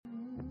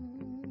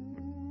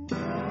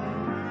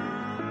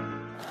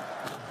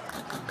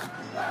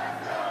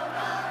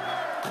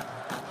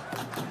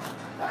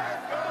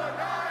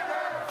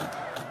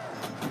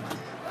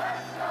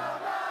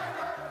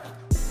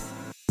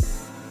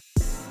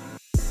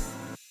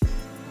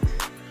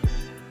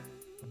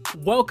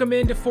Welcome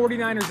into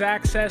 49ers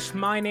Access.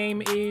 My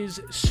name is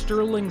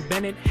Sterling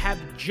Bennett. Have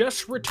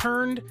just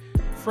returned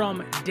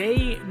from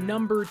day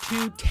number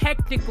 2,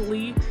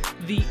 technically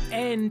the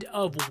end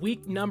of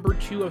week number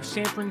 2 of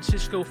San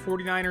Francisco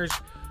 49ers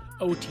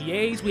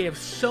OTAs. We have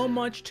so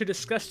much to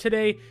discuss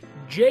today.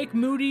 Jake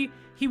Moody,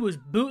 he was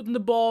booting the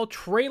ball.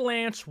 Trey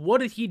Lance, what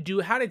did he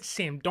do? How did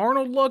Sam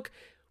Darnold look?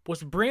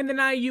 Was Brandon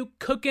Ayuk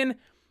cooking?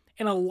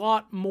 And a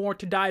lot more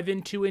to dive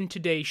into in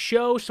today's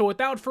show. So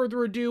without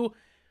further ado,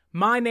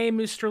 my name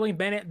is Sterling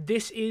Bennett.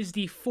 This is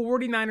the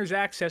 49ers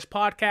Access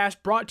podcast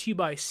brought to you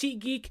by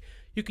SeatGeek.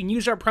 You can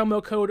use our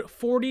promo code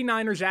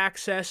 49ers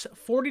Access,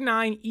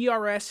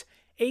 49ERS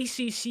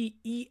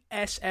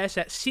ACCESS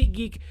at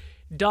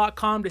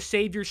SeatGeek.com to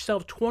save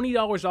yourself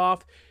 $20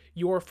 off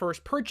your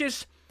first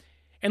purchase.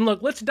 And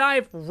look, let's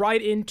dive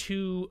right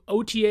into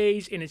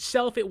OTAs in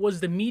itself. It was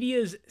the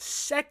media's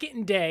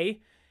second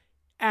day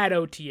at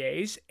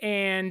OTAs,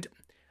 and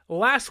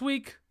last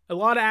week, a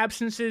lot of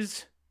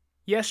absences.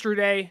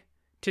 Yesterday,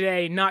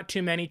 today, not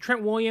too many.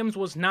 Trent Williams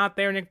was not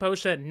there. Nick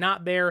Bosa,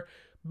 not there.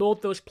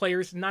 Both those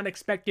players not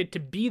expected to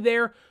be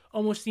there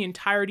almost the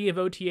entirety of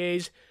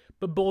OTAs,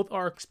 but both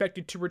are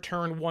expected to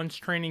return once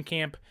training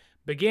camp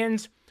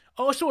begins.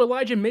 Also,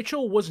 Elijah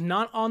Mitchell was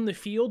not on the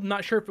field.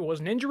 Not sure if it was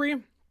an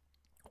injury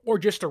or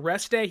just a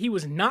rest day. He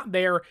was not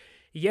there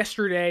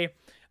yesterday.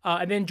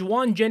 And then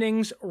Juwan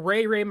Jennings,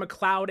 Ray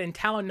McLeod, and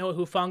Talanoa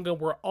Hufanga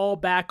were all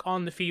back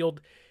on the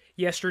field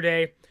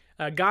yesterday.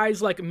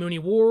 Guys like Mooney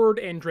Ward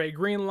and Dre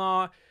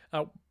Greenlaw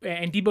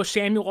and Deebo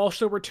Samuel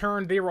also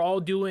returned. They were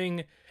all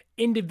doing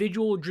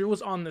individual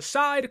drills on the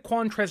side.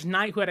 Quantrez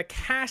Knight, who had a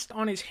cast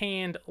on his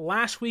hand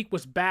last week,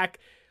 was back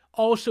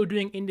also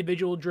doing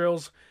individual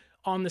drills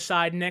on the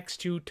side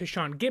next to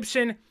Tashawn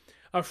Gibson.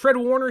 Fred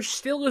Warner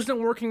still isn't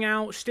working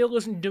out, still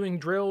isn't doing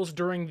drills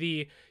during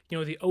the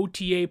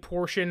OTA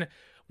portion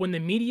when the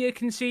media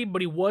can see,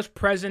 but he was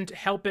present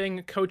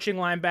helping coaching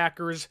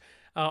linebackers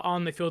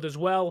on the field as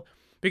well.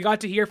 We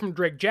got to hear from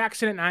Drake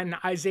Jackson and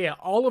Isaiah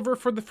Oliver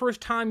for the first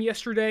time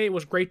yesterday. It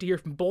was great to hear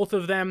from both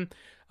of them.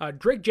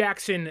 Drake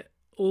Jackson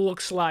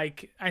looks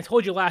like, I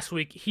told you last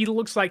week, he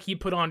looks like he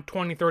put on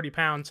 20, 30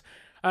 pounds.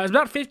 He's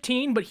about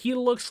 15, but he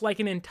looks like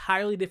an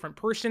entirely different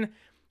person.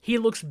 He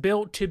looks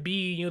built to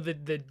be,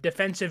 the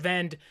defensive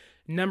end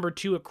number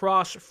 2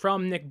 across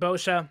from Nick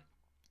Bosa.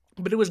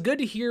 But it was good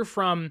to hear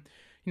from,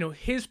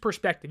 his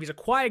perspective. He's a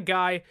quiet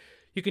guy.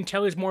 You can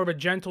tell he's more of a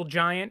gentle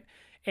giant.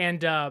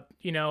 And,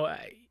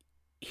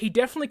 he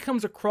definitely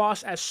comes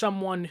across as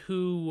someone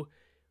who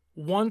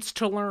wants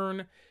to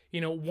learn,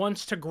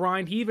 wants to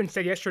grind. He even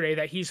said yesterday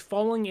that he's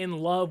falling in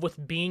love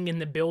with being in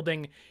the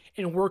building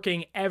and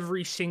working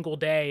every single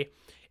day.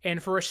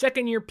 And for a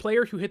second-year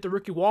player who hit the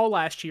rookie wall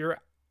last year,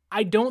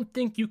 I don't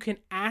think you can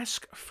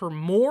ask for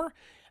more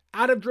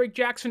out of Drake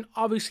Jackson.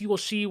 Obviously, we'll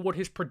see what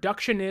his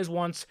production is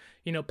once,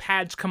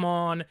 pads come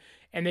on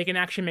and they can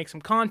actually make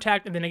some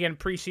contact, and then again,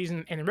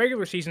 preseason and the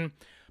regular season.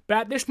 But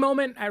at this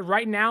moment,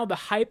 right now, the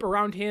hype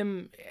around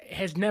him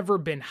has never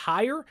been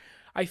higher.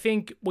 I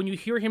think when you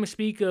hear him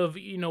speak of,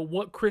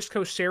 what Chris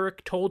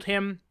Kocurek told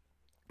him,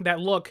 that,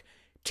 look,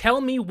 tell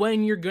me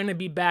when you're going to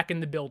be back in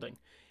the building.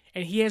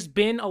 And he has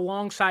been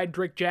alongside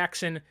Drake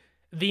Jackson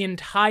the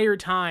entire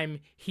time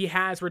he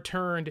has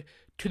returned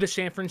to the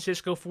San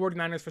Francisco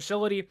 49ers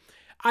facility.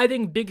 I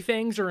think big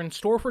things are in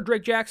store for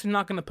Drake Jackson.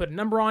 Not going to put a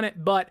number on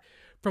it, but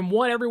from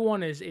what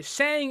everyone is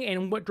saying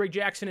and what Drake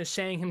Jackson is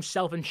saying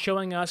himself and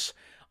showing us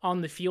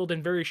on the field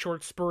in very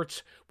short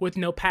spurts with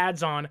no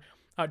pads on,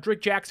 Drake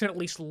Jackson at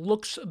least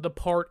looks the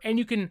part, and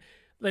you can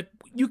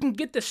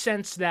get the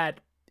sense that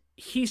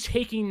he's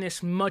taking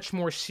this much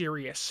more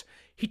serious.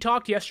 He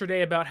talked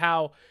yesterday about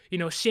how,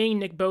 seeing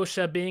Nick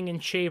Bosa being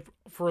in shape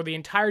for the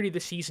entirety of the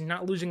season,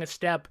 not losing a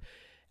step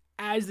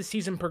as the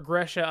season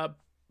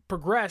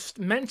progressed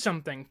meant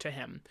something to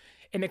him.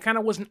 And it kind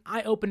of was an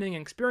eye-opening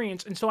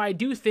experience. And so I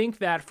do think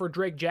that for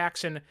Drake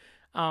Jackson,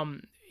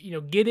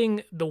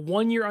 getting the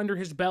 1 year under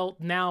his belt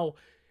now,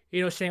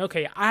 saying,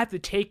 okay, I have to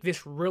take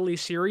this really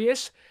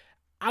serious.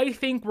 I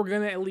think we're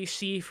going to at least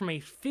see from a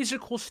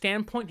physical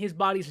standpoint, his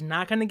body's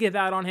not going to give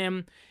out on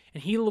him.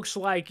 And he looks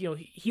like,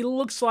 he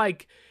looks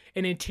like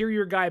an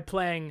interior guy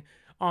playing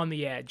on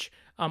the edge.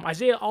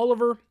 Isaiah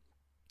Oliver,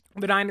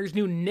 the Niners'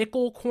 new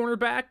nickel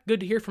cornerback,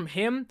 good to hear from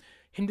him.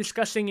 Him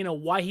discussing,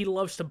 why he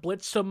loves to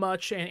blitz so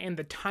much and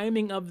the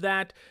timing of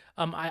that.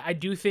 I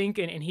do think,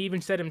 and he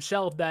even said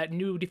himself, that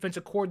new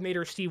defensive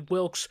coordinator, Steve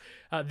Wilks,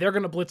 they're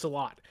going to blitz a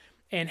lot.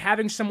 And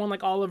having someone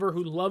like Oliver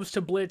who loves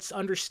to blitz,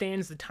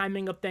 understands the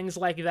timing of things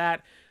like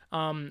that,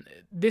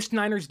 this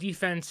Niners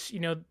defense,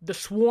 the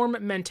swarm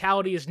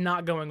mentality is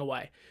not going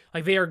away.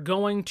 Like, they are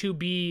going to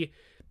be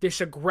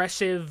this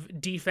aggressive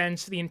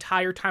defense the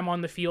entire time on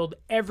the field,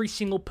 every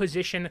single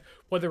position,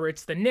 whether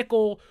it's the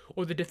nickel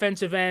or the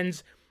defensive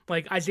ends.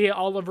 Like, Isaiah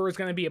Oliver is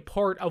going to be a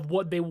part of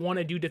what they want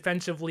to do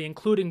defensively,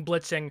 including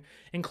blitzing,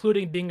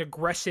 including being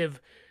aggressive,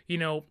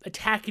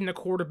 attacking the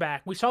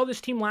quarterback. We saw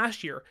this team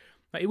last year.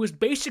 It was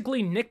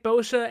basically Nick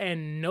Bosa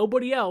and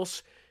nobody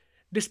else,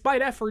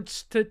 despite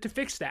efforts to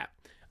fix that.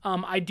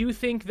 I do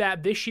think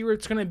that this year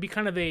it's going to be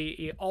kind of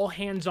a all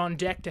hands on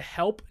deck to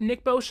help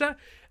Nick Bosa.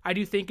 I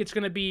do think it's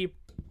going to be,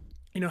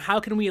 how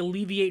can we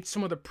alleviate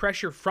some of the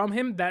pressure from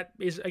him? That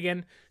is,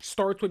 again,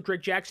 starts with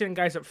Drake Jackson and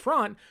guys up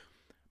front.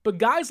 But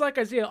guys like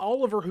Isaiah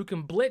Oliver who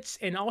can blitz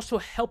and also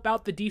help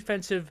out the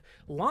defensive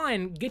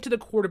line, get to the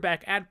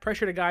quarterback, add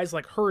pressure to guys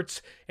like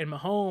Hurts and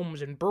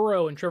Mahomes and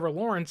Burrow and Trevor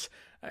Lawrence.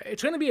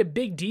 It's going to be a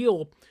big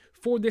deal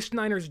for this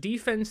Niners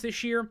defense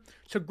this year.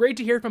 So great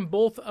to hear from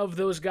both of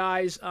those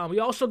guys. We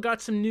also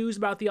got some news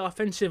about the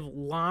offensive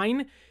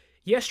line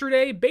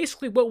yesterday.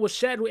 Basically what was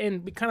said,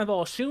 and we kind of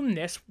all assumed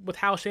this with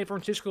how San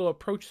Francisco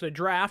approached the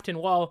draft, and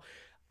while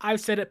I've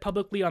said it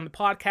publicly on the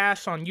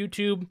podcast, on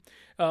YouTube,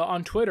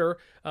 on Twitter,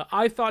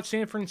 I thought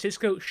San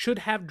Francisco should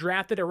have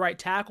drafted a right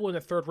tackle in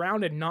the third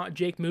round and not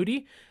Jake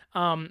Moody,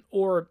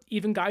 or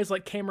even guys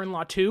like Cameron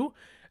Latu,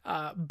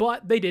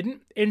 but they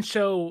didn't. And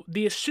so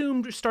the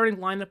assumed starting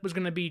lineup was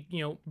going to be,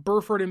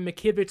 Burford and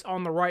McKivitz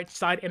on the right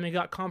side, and they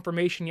got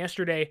confirmation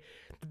yesterday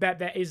that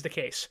that is the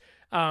case.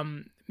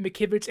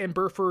 McKivitz and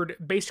Burford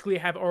basically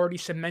have already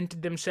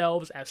cemented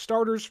themselves as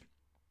starters.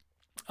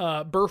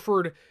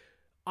 Burford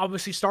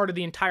obviously started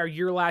the entire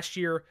year last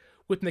year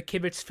with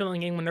McKivitz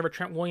filling in whenever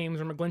Trent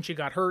Williams or McGlinchey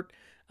got hurt.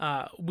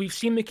 We've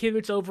seen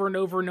McKivitz over and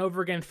over and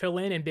over again fill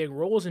in big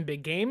roles in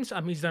big games.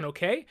 He's done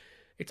okay.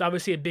 It's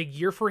obviously a big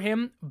year for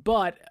him,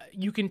 but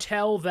you can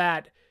tell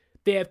that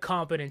they have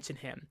confidence in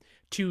him.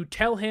 To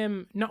tell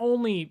him not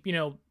only,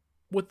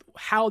 with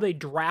how they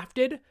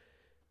drafted,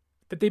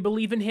 that they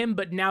believe in him,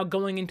 but now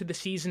going into the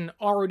season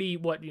already,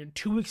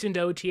 2 weeks into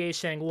OTA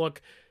saying,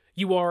 look,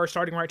 you are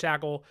starting right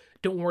tackle.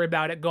 Don't worry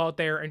about it. Go out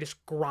there and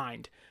just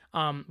grind.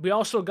 We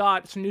also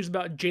got some news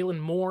about Jalen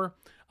Moore.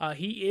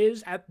 He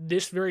is, at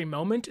this very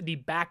moment, the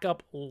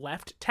backup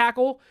left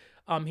tackle.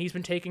 He's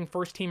been taking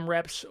first-team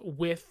reps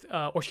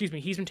he's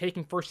been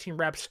taking first-team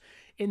reps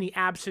in the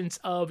absence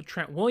of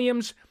Trent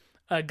Williams.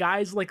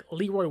 Guys like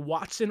Leroy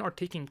Watson are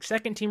taking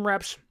second-team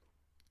reps.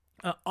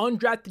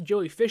 Undrafted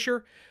Joey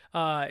Fisher.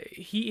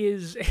 He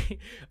is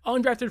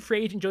undrafted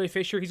free agent Joey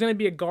Fisher. He's going to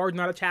be a guard,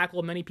 not a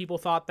tackle. Many people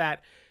thought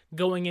that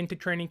going into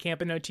training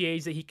camp and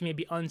OTAs that he can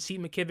maybe unseat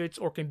McKivitz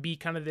or can be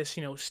kind of this,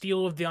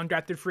 steal of the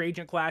undrafted free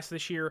agent class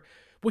this year,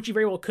 which he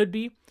very well could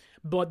be.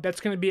 But that's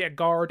going to be at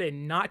guard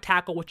and not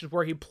tackle, which is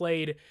where he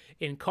played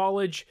in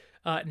college.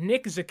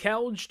 Nick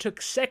Zakelj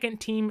took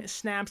second-team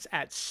snaps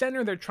at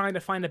center. They're trying to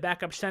find a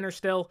backup center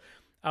still.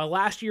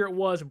 Last year it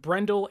was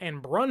Brendel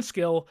and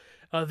Brunskill.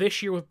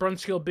 This year with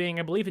Brunskill being,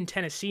 I believe, in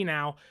Tennessee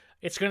now,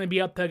 it's going to be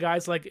up to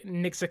guys like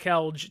Nick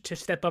Zakelj to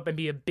step up and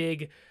be a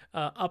big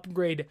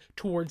upgrade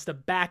towards the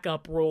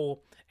backup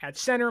role at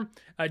center.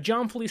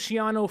 John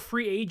Feliciano,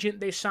 free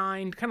agent they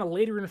signed kind of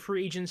later in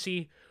free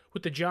agency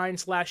with the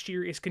Giants last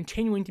year, is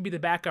continuing to be the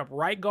backup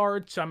right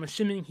guard. So I'm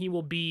assuming he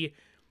will be,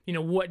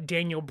 what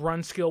Daniel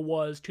Brunskill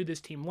was to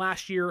this team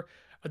last year.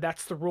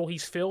 That's the role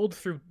he's filled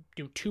through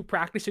 2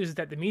 practices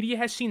that the media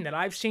has seen, that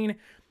I've seen.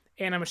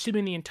 And I'm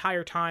assuming the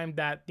entire time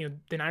that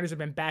the Niners have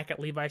been back at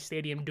Levi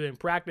Stadium doing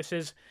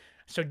practices.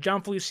 So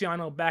John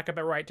Feliciano back up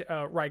at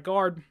right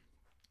guard.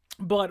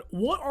 But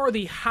what are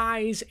the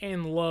highs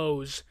and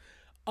lows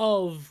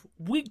of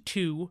week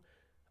 2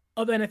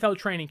 of NFL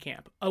training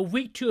camp, of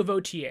week 2 of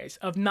OTAs,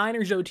 of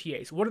Niners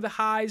OTAs? What are the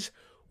highs?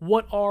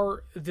 What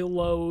are the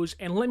lows?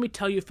 And let me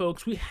tell you,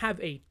 folks, we have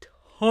a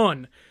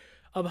ton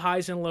of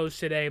highs and lows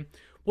today.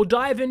 We'll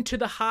dive into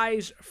the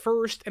highs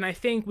first, and I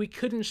think we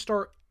couldn't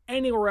start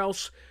anywhere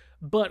else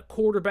but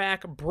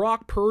quarterback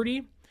Brock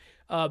Purdy.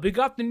 We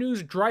got the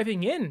news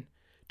driving in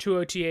to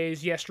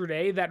OTAs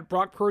yesterday that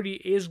Brock Purdy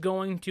is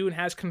going to and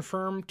has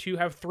confirmed to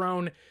have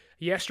thrown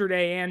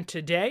yesterday and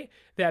today,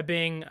 that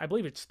being, I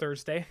believe it's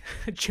Thursday,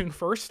 June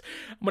 1st,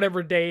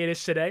 whatever day it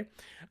is today.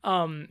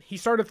 He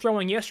started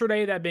throwing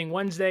yesterday, that being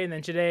Wednesday, and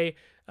then today,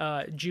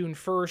 June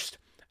 1st.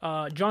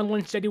 John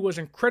Lynch said he was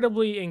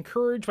incredibly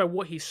encouraged by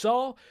what he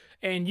saw,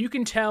 and you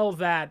can tell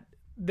that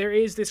there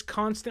is this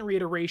constant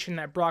reiteration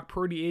that Brock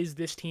Purdy is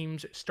this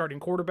team's starting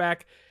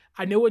quarterback.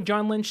 I know what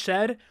John Lynch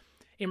said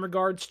in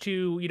regards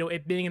to,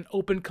 it being an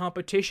open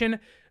competition.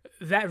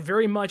 That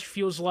very much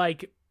feels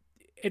like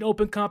an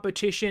open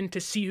competition to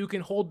see who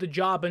can hold the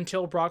job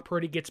until Brock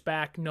Purdy gets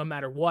back, no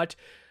matter what.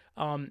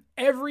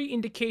 Every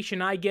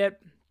indication I get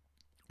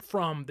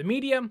from the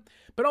media,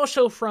 but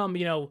also from,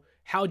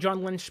 how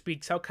John Lynch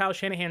speaks, how Kyle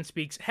Shanahan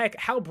speaks, heck,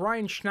 how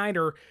Brian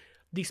Schneider,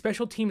 the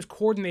special teams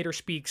coordinator,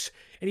 speaks,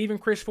 and even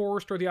Chris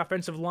Forrester, the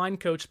offensive line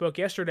coach, spoke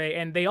yesterday,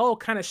 and they all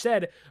kind of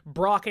said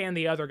Brock and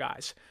the other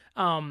guys.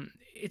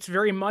 It's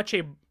very much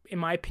in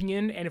my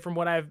opinion, and from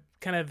what I've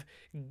kind of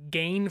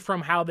gained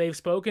from how they've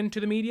spoken to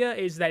the media,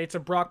 is that it's a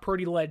Brock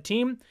Purdy-led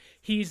team.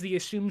 He's the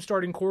assumed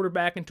starting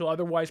quarterback until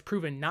otherwise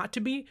proven not to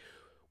be,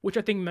 which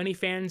I think many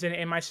fans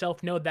and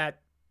myself know that,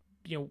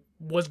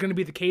 was going to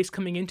be the case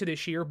coming into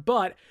this year.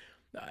 But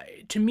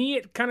to me,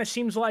 it kind of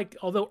seems like,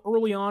 although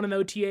early on in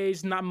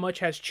OTAs, not much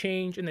has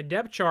changed in the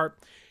depth chart,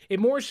 it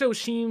more so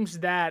seems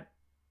that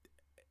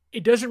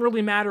it doesn't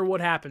really matter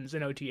what happens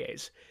in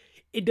OTAs.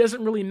 it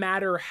doesn't really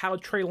matter how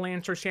Trey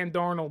Lance or Sam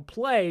Darnold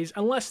plays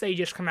unless they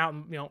just come out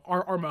and,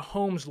 are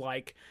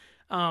Mahomes-like.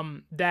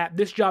 That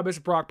this job is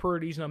Brock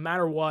Purdy's no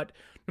matter what,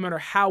 no matter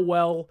how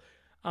well,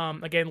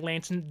 again,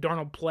 Lance and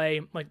Darnold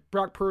play. Like,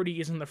 Brock Purdy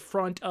is in the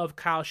front of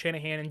Kyle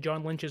Shanahan and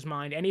John Lynch's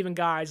mind, and even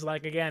guys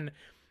like, again,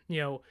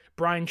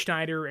 Brian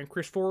Schneider and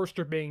Chris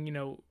Forrester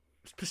being,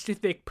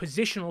 specific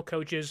positional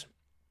coaches.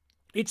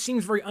 It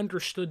seems very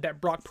understood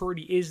that Brock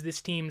Purdy is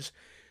this team's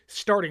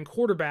starting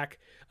quarterback,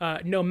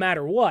 no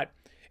matter what.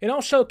 And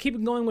also,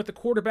 keeping going with the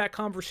quarterback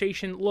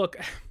conversation, look,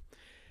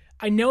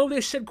 I know they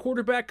said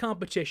quarterback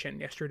competition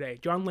yesterday.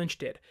 John Lynch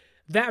did.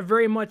 That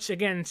very much,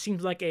 again,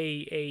 seems like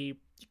a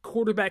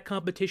quarterback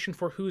competition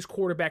for who's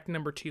quarterback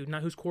number 2,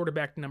 not who's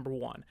quarterback number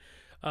 1.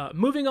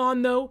 Moving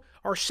on, though,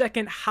 our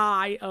second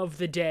high of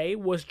the day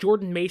was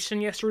Jordan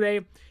Mason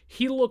yesterday.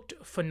 He looked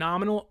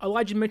phenomenal.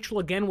 Elijah Mitchell,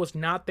 again, was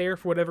not there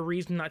for whatever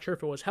reason. Not sure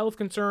if it was health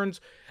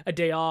concerns, a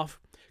day off.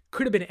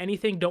 Could have been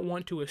anything. Don't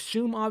want to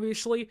assume,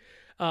 obviously.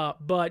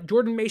 But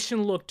Jordan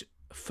Mason looked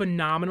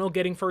phenomenal,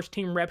 getting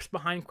first-team reps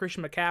behind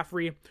Christian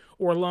McCaffrey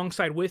or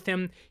alongside with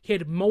him. He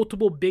had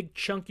multiple big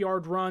chunk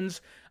yard runs.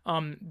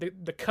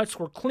 The cuts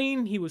were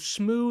clean. He was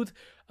smooth.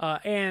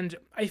 And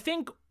I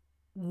think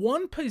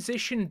one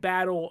position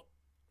battle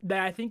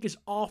that I think is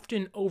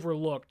often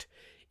overlooked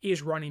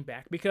is running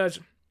back, because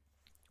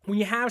when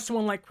you have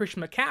someone like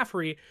Christian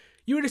McCaffrey,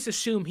 you would just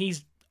assume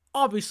he's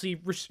obviously,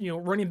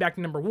 running back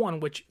number 1,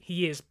 which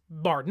he is,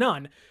 bar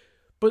none.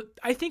 But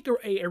I think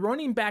a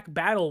running back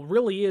battle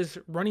really is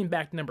running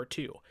back number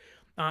 2.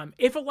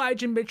 If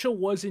Elijah Mitchell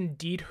was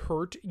indeed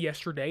hurt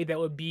yesterday, that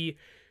would be,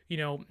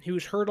 he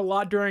was hurt a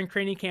lot during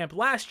training camp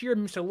last year,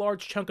 missed a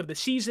large chunk of the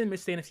season,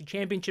 missed the NFC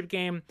Championship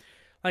game.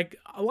 Like,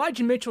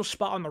 Elijah Mitchell's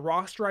spot on the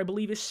roster, I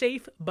believe, is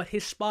safe, but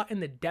his spot in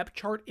the depth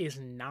chart is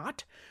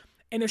not.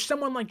 And if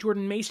someone like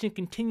Jordan Mason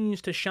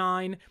continues to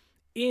shine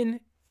in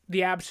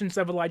the absence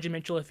of Elijah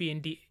Mitchell, if he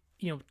indeed,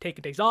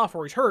 take days off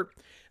or he's hurt,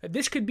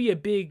 this could be a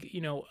big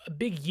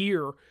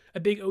year, a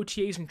big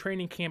OTAs and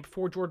training camp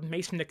for Jordan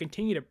Mason to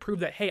continue to prove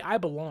that, hey, I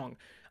belong.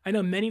 I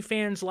know many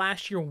fans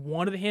last year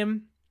wanted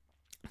him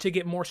to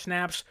get more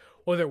snaps,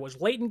 whether it was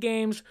late in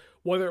games,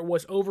 whether it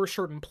was over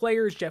certain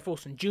players, Jeff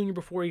Wilson Jr.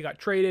 before he got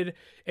traded,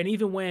 and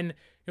even when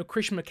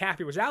Christian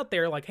McCaffrey was out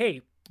there, like,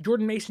 hey,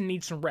 Jordan Mason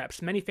needs some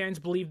reps. Many fans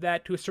believe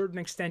that. To a certain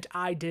extent,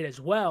 I did as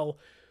well.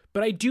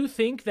 But I do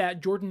think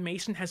that Jordan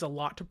Mason has a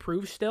lot to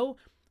prove still.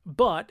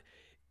 But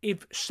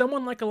if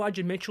someone like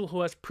Elijah Mitchell,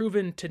 who has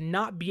proven to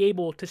not be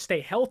able to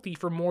stay healthy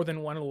for more than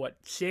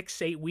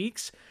 6-8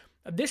 weeks,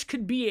 this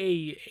could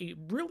be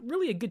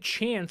really a good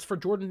chance for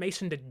Jordan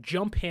Mason to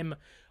jump him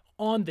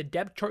on the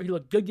depth chart. He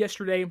looked good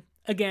yesterday.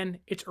 Again,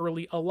 it's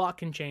early. A lot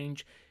can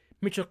change.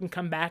 Mitchell can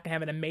come back and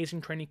have an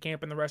amazing training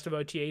camp in the rest of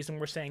OTAs, and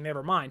we're saying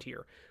never mind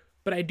here.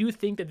 But I do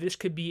think that this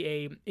could be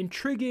a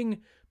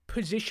intriguing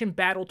position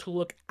battle to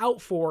look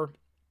out for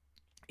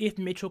if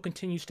Mitchell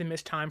continues to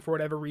miss time for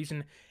whatever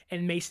reason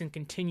and Mason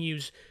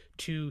continues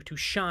to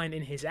shine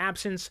in his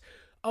absence.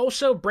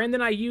 Also,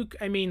 Brandon Ayuk,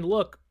 I mean,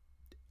 look,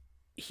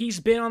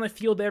 he's been on the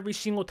field every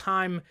single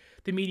time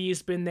the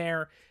media's been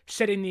there,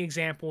 setting the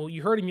example.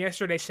 You heard him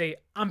yesterday say,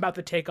 I'm about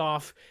to take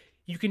off.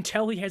 You can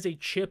tell he has a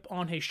chip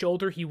on his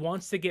shoulder. He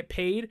wants to get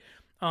paid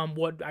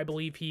what I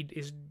believe he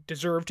is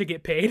deserved to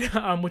get paid,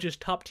 which is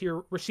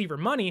top-tier receiver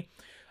money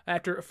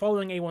after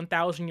following a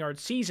 1,000-yard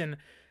season.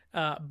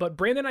 But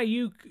Brandon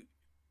Ayuk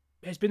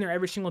has been there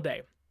every single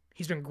day.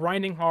 He's been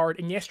grinding hard,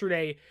 and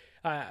yesterday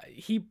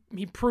he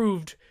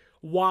proved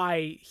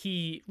why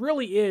he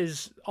really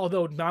is,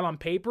 although not on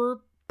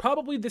paper,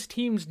 probably this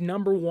team's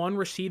number 1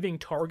 receiving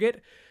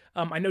target.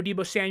 I know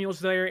Deebo Samuel's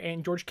there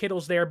and George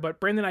Kittle's there, but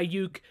Brandon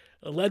Ayuk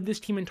led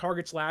this team in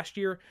targets last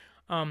year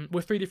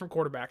with 3 different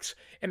quarterbacks.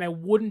 And I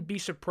wouldn't be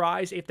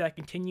surprised if that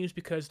continues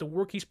because the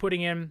work he's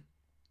putting in,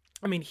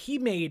 I mean, he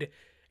made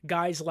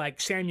guys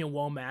like Samuel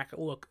Womack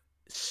look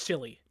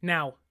silly.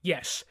 Now,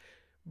 yes,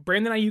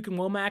 Brandon Ayuk and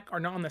Womack are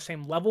not on the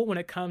same level when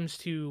it comes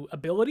to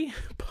ability,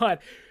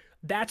 but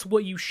that's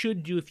what you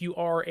should do if you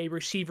are a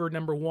receiver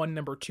number 1,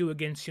 number 2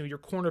 against your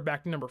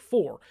cornerback number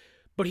 4.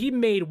 But he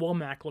made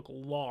Womack look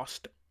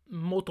lost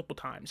multiple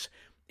times.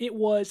 It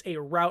was a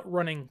route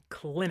running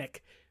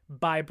clinic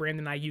by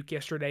Brandon Ayuk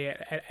yesterday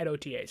at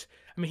OTAs.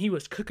 I mean, he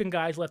was cooking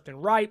guys left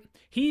and right.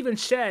 He even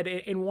said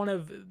in one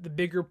of the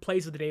bigger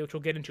plays of the day, which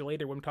we'll get into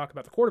later when we talk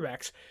about the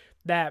quarterbacks,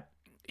 that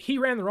he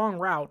ran the wrong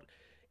route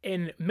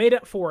and made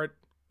up for it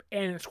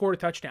and scored a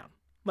touchdown.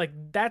 Like,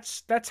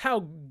 that's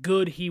how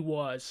good he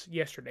was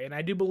yesterday. And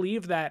I do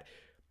believe that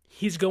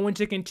he's going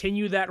to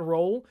continue that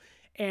role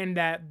and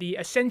that the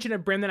ascension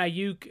of Brandon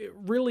Ayuk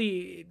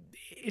really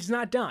is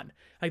not done.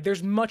 Like,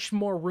 there's much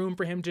more room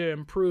for him to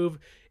improve,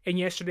 and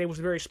yesterday was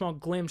a very small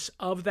glimpse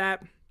of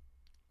that.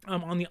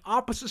 On the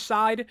opposite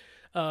side,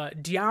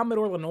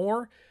 Deommodore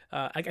Lenoir,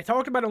 I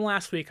talked about him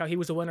last week, how he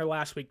was a winner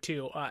last week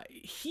too.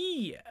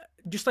 He,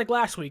 just like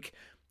last week,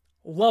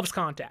 loves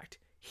contact.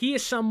 He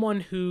is someone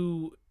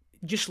who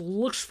just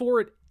looks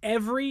for it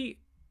every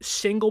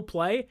single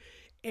play,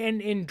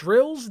 and in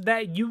drills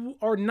that you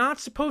are not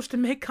supposed to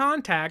make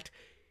contact,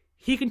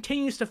 he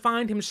continues to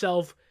find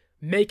himself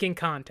making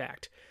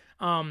contact.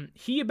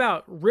 He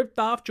about ripped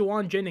off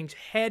Jawan Jennings'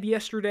 head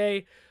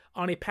yesterday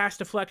on a pass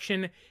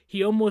deflection.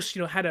 He almost,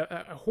 had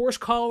a horse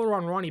collar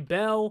on Ronnie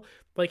Bell.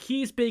 Like,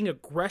 he's being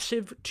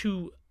aggressive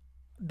to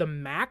the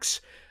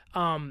max.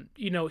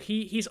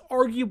 He's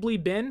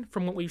arguably been,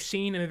 from what we've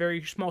seen in a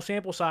very small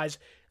sample size,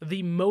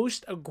 the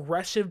most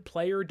aggressive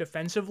player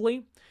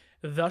defensively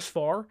thus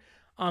far.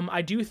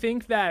 I do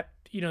think that,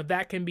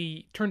 that can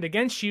be turned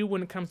against you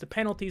when it comes to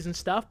penalties and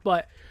stuff,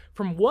 but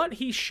from what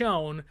he's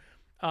shown,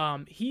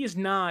 he is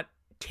not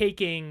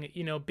taking,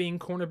 being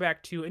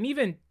cornerback to, and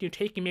even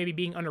taking maybe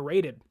being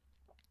underrated.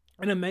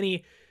 I know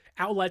many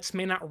outlets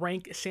may not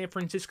rank San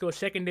Francisco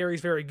secondary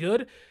as very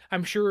good.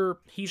 I'm sure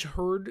he's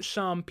heard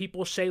some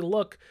people say,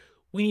 look,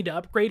 we need to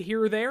upgrade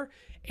here or there,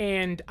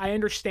 and I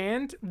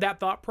understand that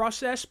thought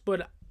process,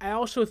 but I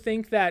also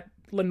think that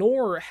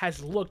Lenoir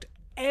has looked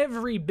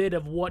every bit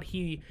of what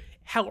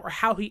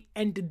how he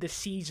ended the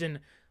season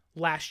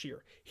last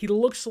year. He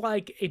looks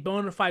like a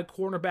bona fide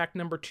cornerback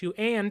number 2,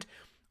 and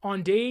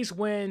on days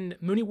when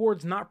Mooney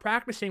Ward's not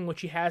practicing,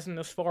 which he hasn't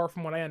thus far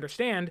from what I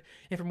understand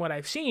and from what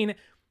I've seen,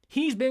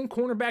 he's been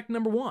cornerback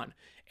number 1,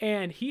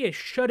 and he is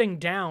shutting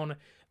down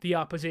the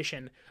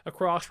opposition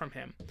across from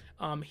him.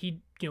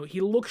 He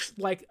looks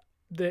like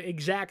the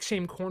exact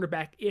same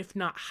cornerback, if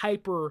not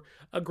hyper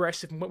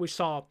aggressive, from what we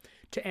saw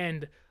to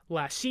end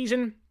last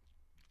season.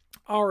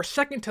 Our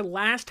second to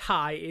last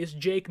high is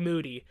Jake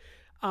Moody.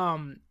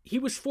 He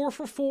was 4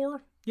 for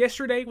 4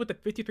 yesterday with a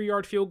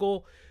 53-yard field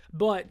goal,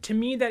 but to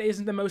me that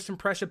isn't the most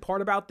impressive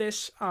part about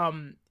this.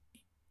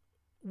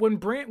 When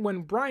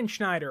Brian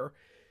Schneider,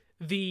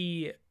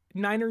 the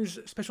Niners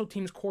special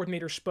teams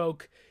coordinator,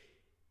 spoke,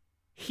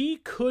 he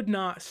could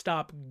not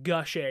stop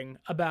gushing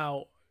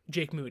about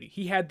Jake Moody.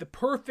 He had the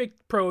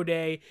perfect pro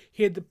day.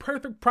 He had the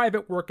perfect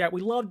private workout.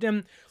 We loved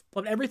him,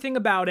 loved everything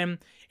about him,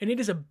 and it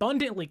is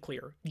abundantly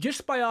clear,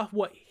 just by off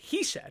what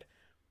he said,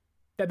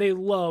 that they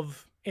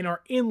love and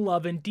are in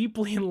love and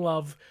deeply in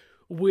love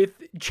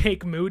with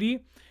Jake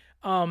Moody.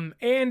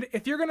 And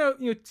if you're gonna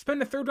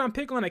spend a 3rd-round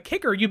pick on a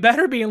kicker, you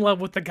better be in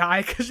love with the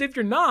guy, because if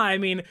you're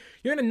not,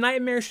 you're in a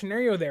nightmare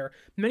scenario there.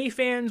 Many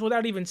fans,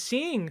 without even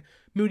seeing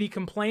Moody,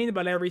 complain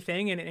about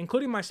everything, and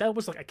including myself,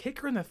 was like, a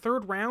kicker in the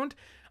 3rd round.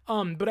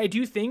 But I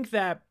do think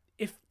that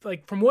if,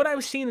 from what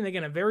I've seen, and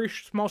again, a very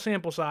small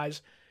sample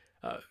size,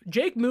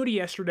 Jake Moody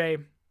yesterday,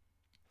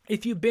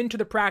 if you've been to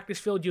the practice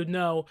field, you'd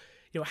know,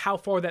 how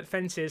far that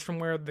fence is from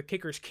where the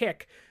kickers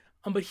kick.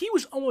 But he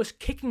was almost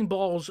kicking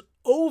balls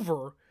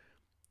over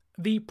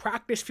the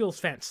practice field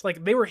fence.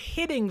 Like, they were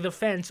hitting the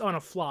fence on a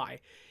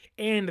fly,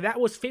 and that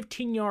was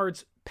 15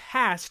 yards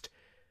past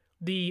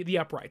the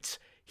uprights.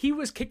 He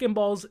was kicking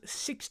balls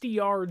 60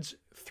 yards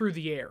through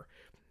the air.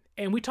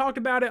 And we talked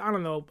about it, I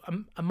don't know,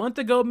 a month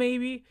ago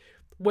maybe,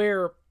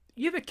 where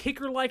you have a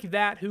kicker like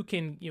that who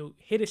can,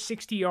 hit a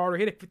 60-yard or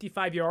hit a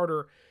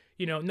 55-yarder,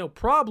 no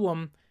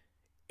problem.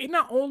 It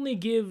not only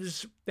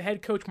gives the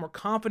head coach more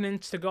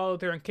confidence to go out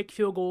there and kick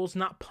field goals,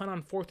 not punt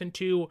on 4th and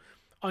 2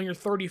 on your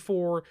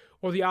 34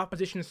 or the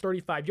opposition's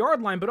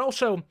 35-yard line, but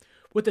also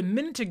with a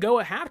minute to go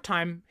at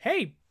halftime,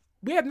 hey,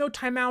 we have no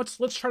timeouts.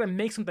 Let's try to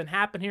make something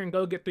happen here and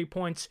go get 3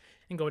 points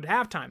and go to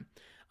halftime.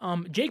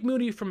 Jake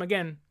Moody, from,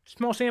 again,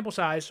 small sample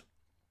size,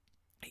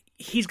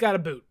 he's got a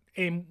boot.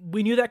 And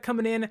we knew that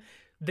coming in.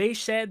 They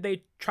said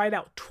they tried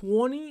out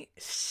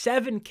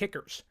 27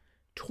 kickers.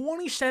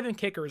 27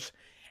 kickers.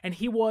 And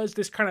he was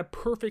this kind of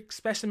perfect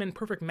specimen,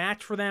 perfect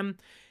match for them.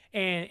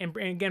 And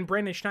again,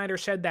 Brandon Schneider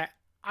said that,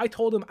 I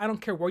told him, I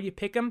don't care where you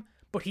pick him,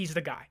 but he's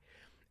the guy.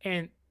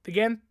 And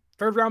again,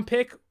 3rd-round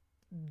pick,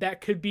 that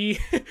could be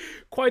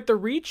quite the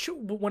reach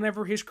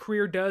whenever his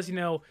career does,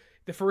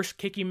 the first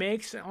kick he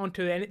makes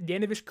onto the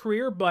end of his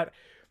career. But,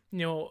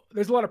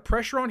 there's a lot of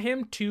pressure on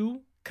him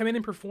to come in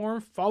and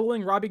perform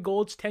following Robbie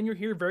Gould's tenure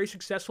here, very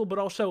successful. But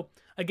also,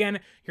 again,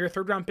 you're a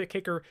 3rd-round pick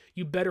kicker.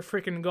 You better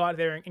freaking go out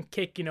there and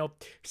kick,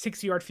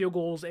 60-yard field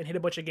goals and hit a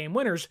bunch of game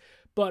winners.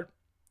 But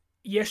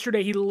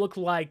yesterday, he looked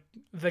like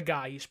the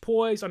guy. He's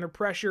poised under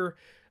pressure.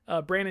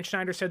 Brandon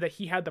Schneider said that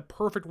he had the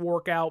perfect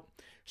workout.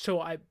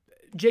 So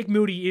Jake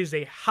Moody is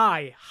a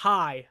high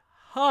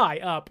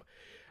up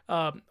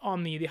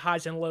on the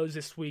highs and lows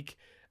this week.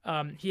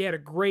 He had a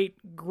great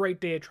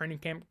day of training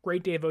camp,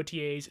 great day of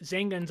OTAs.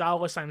 Zane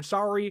Gonzalez, I'm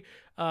sorry.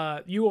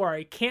 You are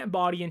a can't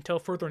body until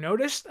further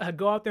notice.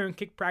 Go out there and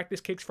kick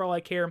practice kicks for all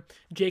I care.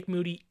 Jake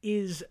Moody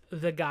is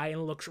the guy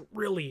and looks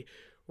really,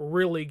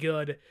 really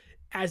good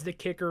as the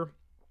kicker.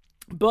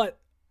 But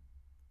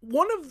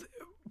one of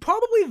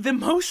probably the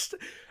most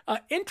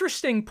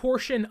interesting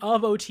portion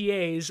of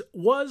OTAs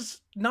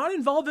was not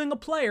involving a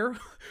player,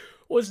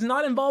 was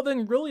not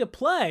involving really a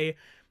play.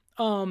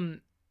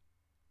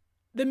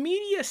 The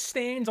media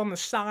stands on the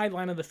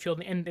sideline of the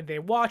field and they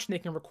watch and they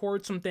can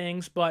record some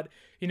things, but,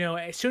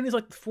 as soon as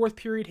the 4th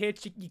period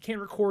hits, you can't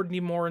record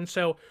anymore. And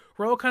so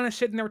we're all kind of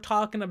sitting there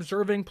talking,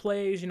 observing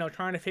plays,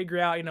 trying to figure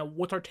out,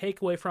 what's our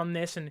takeaway from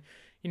this. And,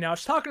 I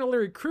was talking to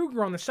Larry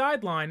Krueger on the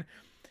sideline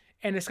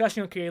and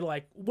discussing, okay,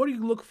 what do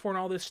you look for in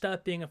all this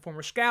stuff, being a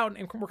former scout?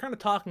 And we're kind of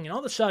talking, and all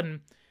of a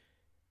sudden,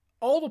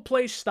 all the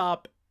plays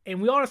stop,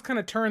 and we all just kind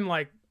of turn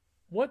like,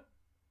 what's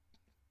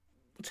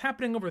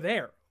happening over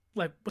there?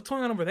 Like, what's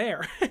going on over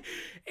there?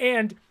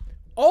 And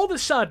all of a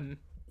sudden,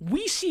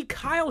 we see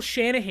Kyle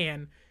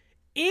Shanahan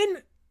in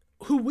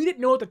who we didn't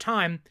know at the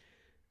time,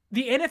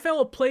 the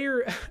NFL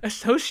Player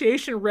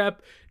Association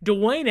rep,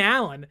 Dwayne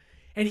Allen,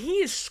 and he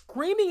is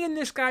screaming in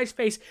this guy's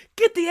face,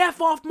 "Get the F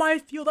off my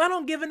field. I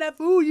don't give an F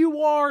who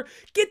you are.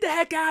 Get the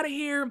heck out of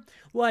here."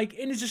 Like,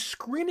 and is just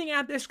screaming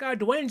at this guy.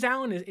 Dwayne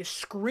Allen is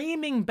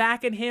screaming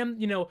back at him,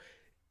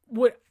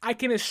 what I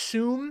can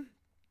assume,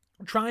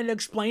 trying to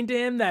explain to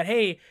him that,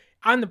 hey,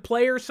 I'm the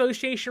Player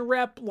Association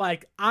rep,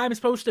 like, I'm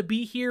supposed to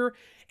be here.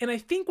 And I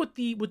think what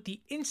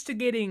the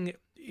instigating,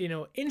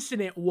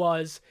 incident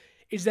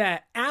is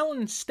that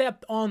Allen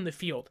stepped on the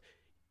field.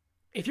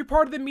 If you're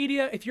part of the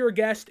media, if you're a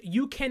guest,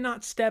 you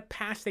cannot step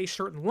past a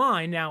certain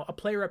line. Now, a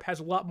player rep has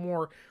a lot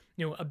more,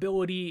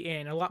 ability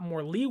and a lot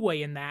more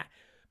leeway in that.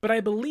 But I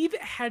believe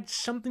it had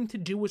something to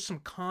do with some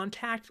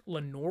contact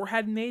Lenore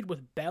had made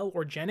with Bell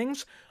or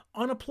Jennings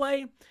on a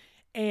play,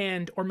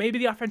 or maybe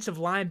the offensive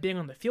line being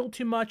on the field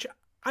too much.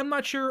 I'm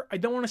not sure. I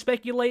don't want to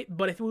speculate,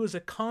 but if it was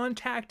a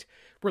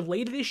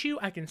contact-related issue,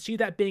 I can see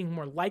that being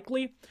more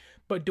likely.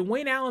 But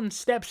Dwayne Allen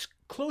steps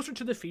closer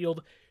to the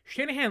field.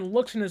 Shanahan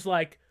looks and is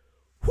like,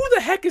 "Who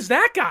the heck is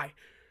that guy?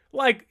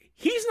 Like,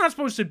 he's not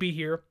supposed to be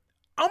here.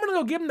 I'm going to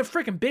go give him the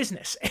freaking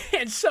business."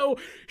 And so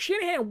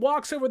Shanahan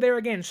walks over there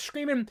again,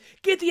 screaming,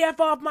 "Get the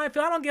F off my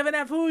field. I don't give an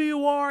F who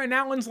you are." And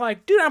Allen's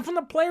like, "Dude, I'm from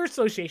the Players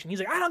Association." He's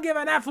like, "I don't give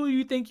an F who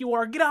you think you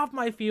are. Get off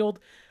my field."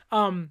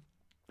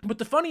 But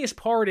the funniest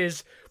part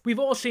is we've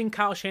all seen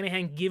Kyle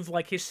Shanahan give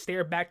like his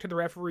stare back to the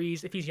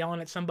referees if he's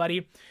yelling at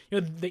somebody,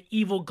 the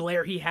evil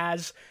glare he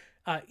has.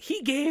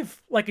 He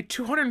gave like a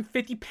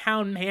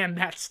 250-pound man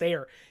that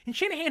stare. And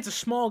Shanahan's a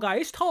small guy.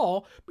 He's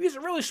tall, but he's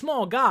a really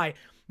small guy.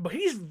 But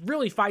he's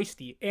really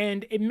feisty.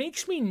 And it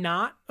makes me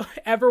not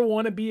ever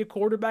want to be a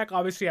quarterback.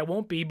 Obviously, I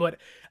won't be. But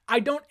I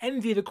don't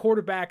envy the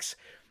quarterbacks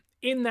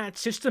in that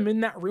system,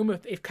 in that room,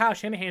 if Kyle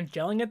Shanahan's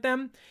yelling at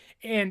them.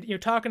 And,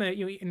 talking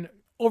to,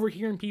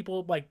 overhearing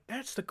people like,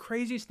 "That's the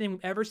craziest thing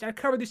we've ever seen. I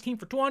covered this team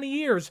for 20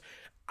 years.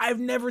 I've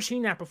never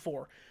seen that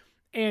before."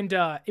 And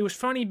it was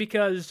funny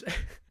because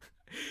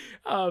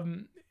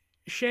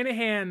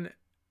Shanahan,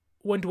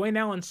 when Dwayne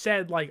Allen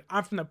said, like,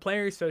 "I'm from the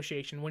Players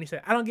Association," when he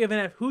said, "I don't give an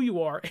F who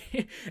you are,"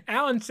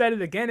 Allen said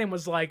it again and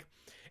was like,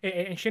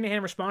 and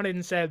Shanahan responded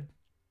and said,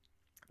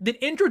 "Then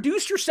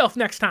introduce yourself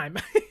next time.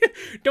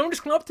 Don't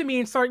just come up to me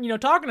and start,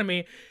 talking to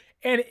me."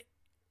 And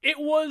it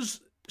was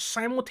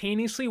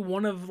simultaneously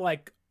one of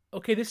like,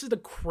 okay, this is the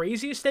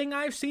craziest thing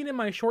I've seen in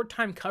my short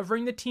time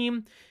covering the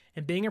team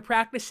and being at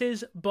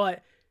practices,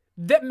 but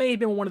that may have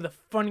been one of the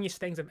funniest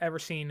things I've ever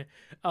seen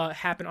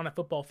happen on a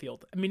football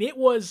field. I mean, it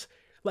was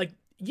like,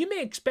 you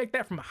may expect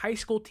that from a high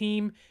school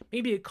team,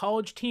 maybe a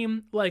college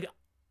team. Like,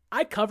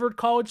 I covered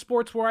college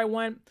sports where I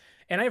went,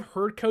 and I've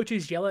heard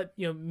coaches yell at,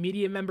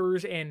 media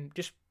members and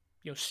just,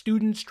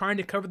 students trying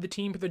to cover the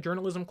team for the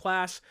journalism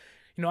class.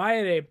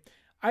 I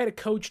had a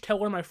coach tell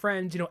one of my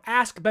friends,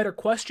 ask better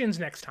questions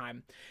next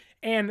time.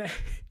 And,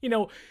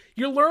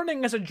 you're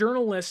learning as a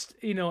journalist,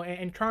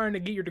 and trying to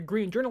get your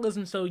degree in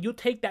journalism, so you'll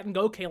take that and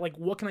go, okay, like,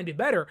 what can I do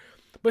better?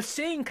 But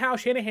seeing Kyle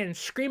Shanahan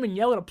scream and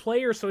yell at a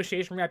Player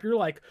Association rep, you're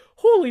like,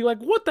 holy, like,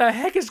 what the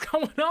heck is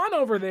going on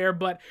over there?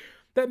 But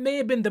that may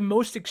have been the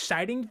most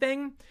exciting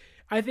thing,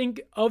 I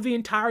think, of the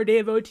entire day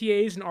of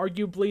OTAs, and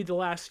arguably the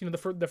last,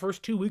 the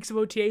first 2 weeks of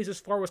OTAs, as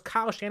far as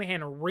Kyle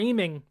Shanahan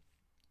reaming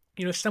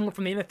someone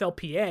from the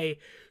NFLPA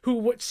who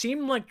what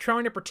seemed like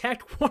trying to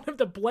protect one of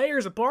the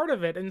players a part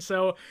of it. And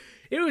so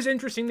it was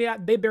interesting.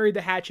 They buried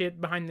the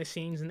hatchet behind the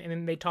scenes and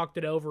then they talked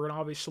it over. And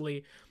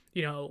obviously,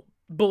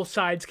 both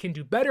sides can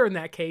do better in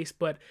that case.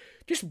 But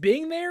just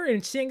being there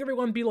and seeing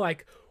everyone be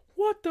like,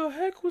 "What the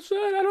heck was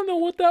that? I don't know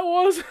what that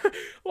was."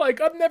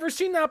 Like, I've never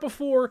seen that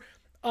before.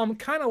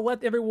 Kind of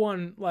let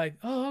everyone like,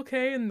 "Oh,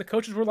 okay." And the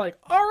coaches were like,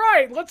 "All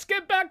right, let's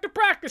get back to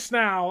practice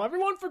now.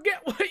 Everyone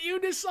forget what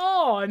you just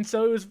saw." And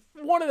so it was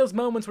one of those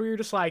moments where you're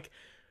just like,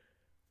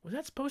 was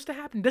that supposed to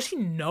happen? Does he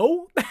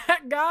know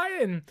that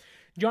guy? And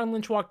John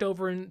Lynch walked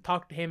over and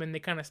talked to him, and they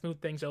kind of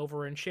smoothed things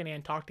over, and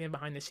Shanahan talked to him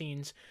behind the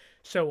scenes.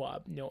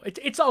 So,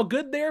 it's all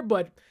good there,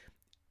 but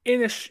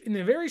in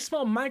a very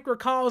small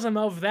microcosm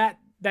of that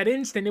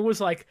instant, it was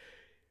like,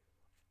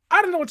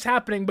 I don't know what's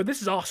happening, but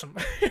this is awesome.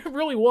 It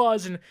really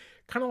was. And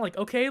kind of like,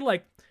 okay,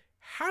 like,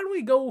 how do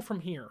we go from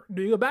here?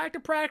 Do we go back to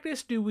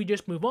practice? Do we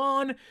just move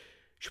on?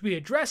 Should we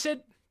address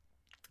it?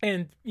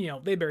 And,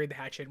 they buried the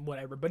hatchet and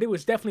whatever. But it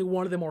was definitely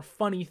one of the more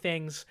funny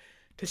things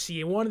to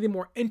see and one of the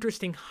more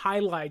interesting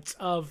highlights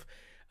of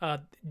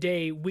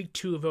week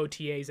 2 of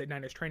OTAs at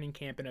Niners training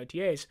camp and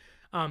OTAs.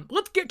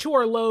 Let's get to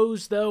our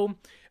lows, though.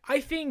 I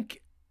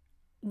think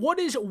what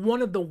is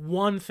one of the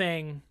one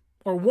things,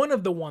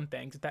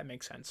 if that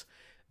makes sense,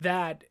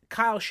 that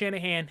Kyle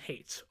Shanahan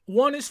hates?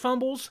 One is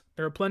fumbles.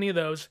 There are plenty of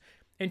those.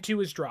 And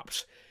 2 is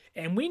drops.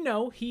 And we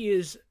know he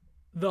is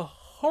the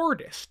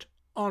hardest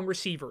on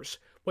receivers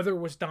whether it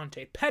was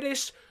Dante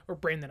Pettis or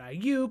Brandon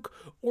Ayuk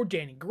or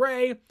Danny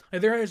Gray.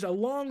 There is a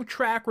long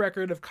track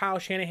record of Kyle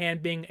Shanahan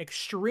being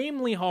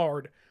extremely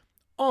hard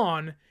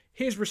on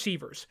his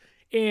receivers.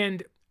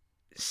 And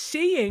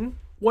seeing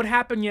what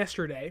happened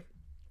yesterday,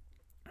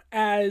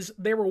 as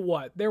there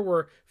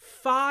were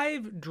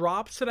 5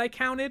 drops that I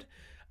counted.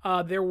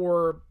 There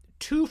were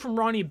 2 from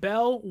Ronnie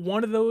Bell. 2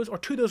 of those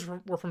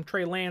were from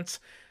Trey Lance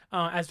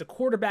as the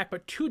quarterback,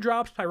 but 2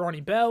 drops by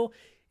Ronnie Bell.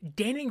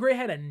 Danny Gray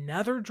had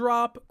another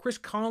drop. Chris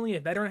Conley,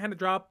 a veteran, had a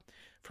drop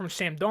from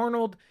Sam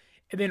Darnold.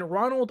 And then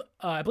Ronald,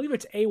 I believe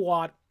it's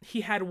A-Watt, he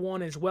had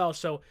one as well.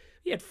 So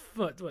he had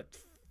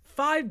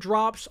 5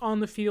 drops on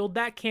the field.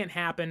 That can't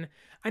happen.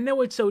 I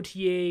know it's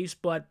OTAs,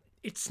 but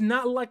it's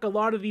not like a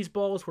lot of these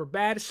balls were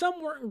bad.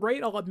 Some weren't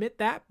great, I'll admit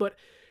that, but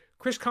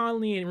Chris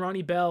Conley and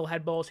Ronnie Bell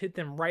had balls hit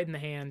them right in the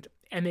hand,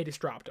 and they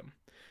just dropped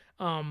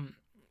them.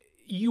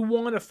 You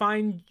want to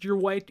find your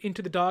way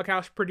into the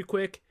doghouse pretty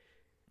quick,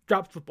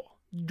 drop the football.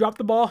 You drop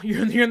the ball,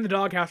 you're in the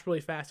doghouse really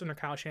fast under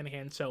Kyle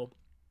Shanahan, so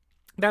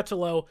that's a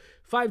low.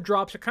 5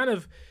 drops, it kind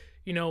of,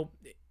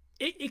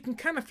 it can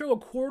kind of throw a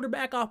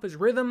quarterback off his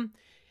rhythm.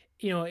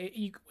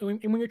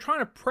 When you're trying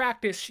to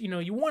practice,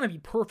 you want to be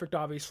perfect,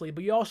 obviously,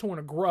 but you also want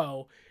to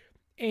grow.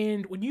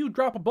 And when you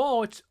drop a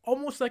ball, it's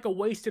almost like a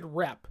wasted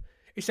rep,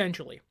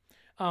 essentially.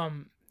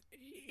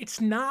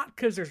 It's not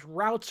because there's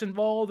routes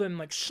involved and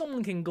like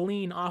someone can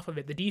glean off of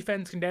it. The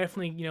defense can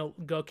definitely,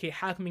 go, okay,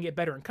 how can we get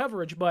better in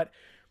coverage? But,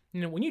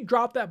 when you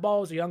drop that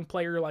ball as a young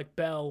player like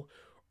Bell,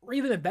 or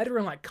even a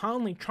veteran like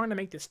Conley trying to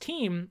make this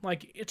team,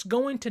 like it's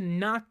going to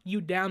knock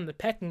you down the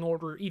pecking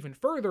order even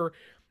further.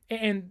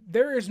 And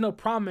there is no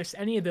promise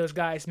any of those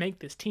guys make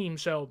this team.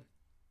 So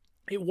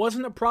it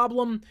wasn't a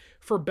problem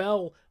for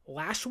Bell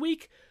last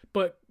week,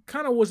 but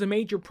kind of was a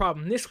major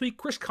problem this week.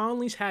 Chris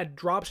Conley's had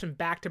drops in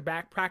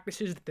back-to-back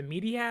practices that the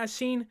media has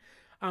seen.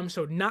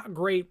 So not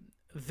great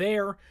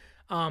there.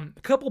 A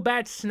couple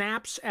bad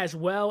snaps as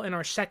well in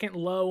our second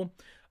low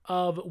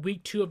of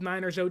week 2 of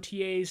Niners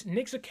OTAs.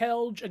 Nick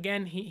Zakelj,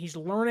 again, he's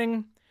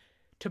learning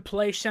to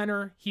play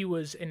center. He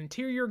was an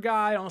interior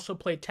guy, also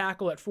played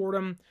tackle at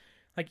Fordham.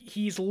 Like,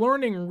 he's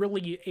learning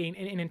really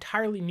an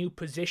entirely new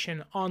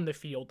position on the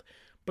field.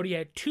 But he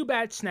had 2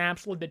 bad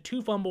snaps, led to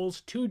 2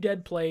 fumbles, 2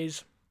 dead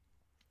plays.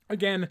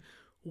 Again,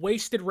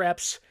 wasted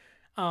reps.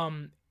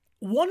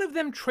 One of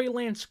them Trey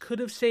Lance could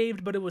have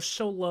saved, but it was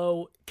so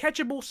low.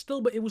 Catchable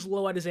still, but it was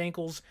low at his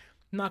ankles.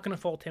 Not going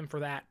to fault him for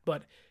that.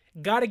 But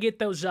got to get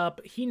those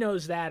up. He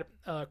knows that.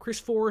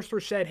 Chris Forrester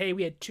said, hey,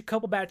 we had a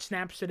couple bad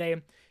snaps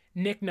today.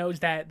 Nick knows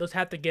that. Those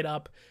have to get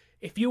up.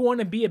 If you want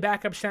to be a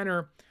backup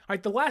center,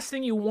 like the last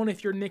thing you want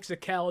if you're Nick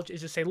Zakelj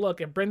is to say, look,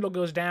 if Brendel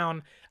goes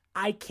down,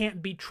 I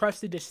can't be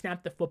trusted to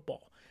snap the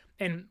football.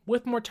 And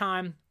with more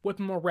time, with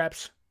more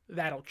reps,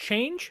 that'll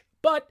change.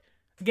 But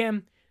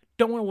again,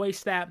 don't want to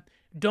waste that.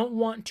 Don't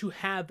want to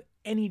have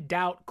any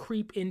doubt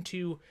creep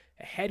into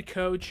a head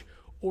coach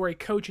or a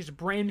coach's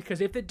brain, because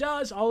if it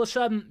does, all of a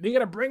sudden, we got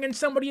to bring in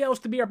somebody else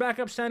to be our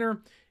backup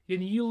center,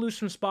 then you lose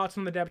some spots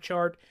on the depth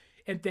chart,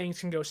 and things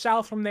can go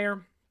south from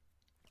there.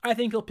 I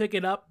think he'll pick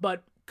it up,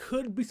 but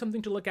could be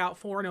something to look out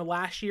for. I know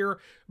last year,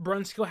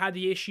 Brunskill had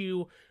the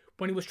issue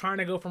when he was trying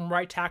to go from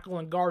right tackle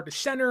and guard to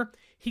center.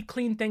 He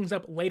cleaned things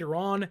up later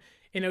on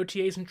in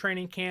OTAs and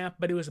training camp,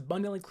 but it was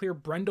abundantly clear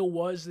Brendel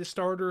was the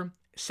starter.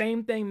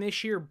 Same thing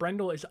this year.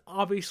 Brendel is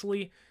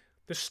obviously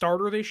the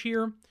starter this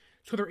year,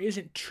 so there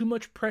isn't too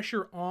much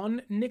pressure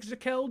on Nick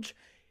Zakelj.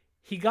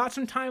 He got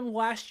some time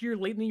last year,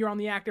 late in the year on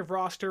the active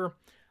roster.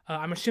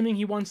 I'm assuming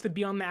he wants to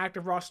be on the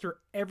active roster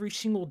every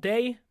single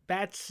day.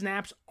 Bad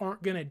snaps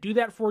aren't going to do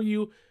that for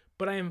you,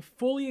 but I am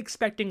fully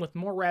expecting with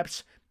more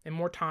reps and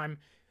more time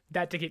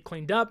that to get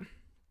cleaned up.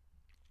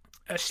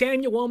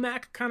 Samuel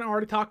Womack, kind of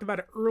already talked about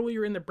it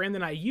earlier in the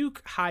Brandon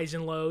Ayuk highs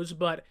and lows,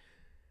 but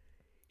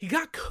he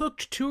got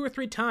cooked 2 or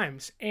 3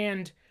 times,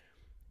 and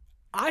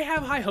I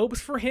have high hopes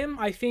for him.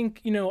 I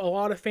think, a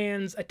lot of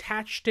fans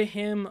attached to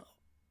him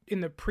in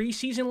the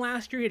preseason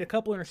last year. He had a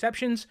couple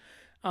interceptions,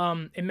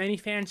 and many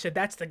fans said,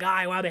 that's the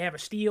guy, wow, they have a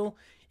steal.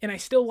 And I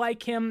still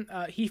like him.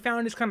 He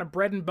found his kind of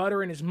bread and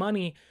butter and his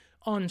money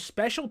on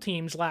special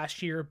teams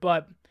last year,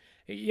 but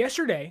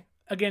yesterday,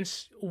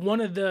 against one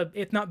of the,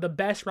 if not the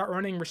best route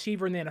running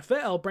receiver in the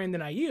NFL,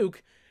 Brandon Ayuk,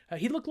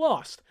 he looked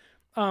lost.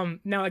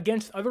 Now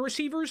against other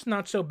receivers,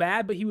 not so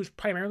bad, but he was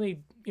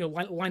primarily,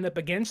 lined up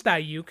against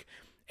Ayuk,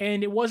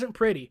 and it wasn't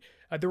pretty.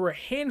 There were a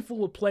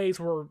handful of plays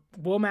where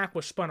Womack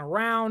was spun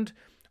around,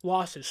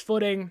 lost his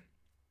footing,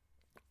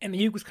 and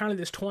Ayuk was kind of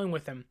just toying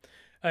with him.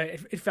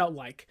 It felt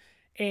like.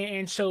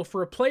 And so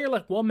for a player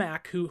like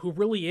Womack, who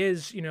really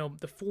is,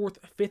 the 4th,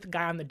 5th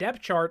guy on the depth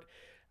chart,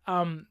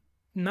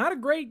 not a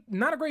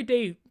great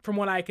day from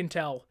what I can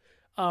tell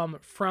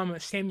from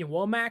Samuel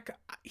Womack.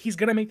 He's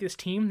going to make this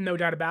team, no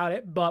doubt about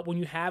it. But when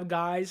you have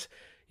guys,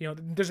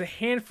 there's a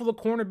handful of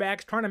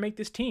cornerbacks trying to make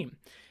this team.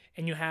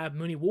 And you have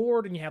Mooney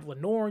Ward, and you have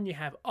Lenore, and you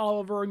have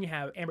Oliver, and you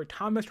have Amber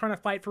Thomas trying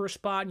to fight for a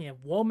spot, and you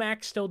have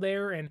Womack still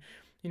there. And,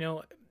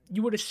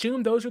 you would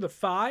assume those are the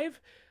 5.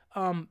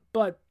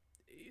 But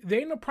there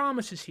ain't no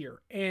promises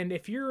here. And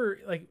if you're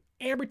like,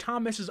 Ambry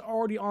Thomas is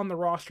already on the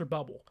roster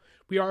bubble.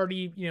 We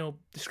already,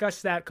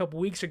 discussed that a couple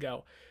weeks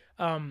ago.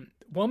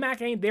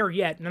 Womack ain't there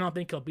yet, and I don't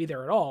think he'll be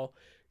there at all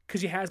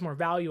because he has more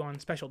value on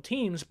special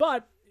teams.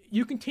 But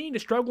you continue to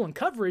struggle in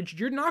coverage,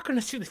 you're not going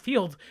to see the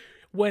field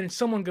when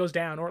someone goes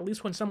down, or at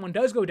least when someone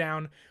does go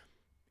down.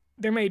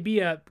 There may be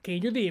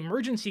you're the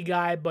emergency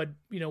guy, but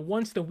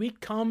once the week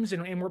comes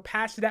and we're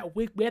past that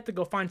week, we have to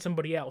go find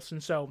somebody else.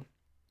 And so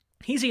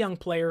he's a young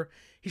player.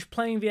 He's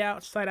playing the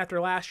outside after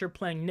last year,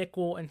 playing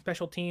nickel and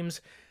special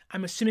teams.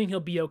 I'm assuming he'll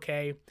be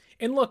okay.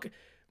 And look,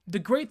 the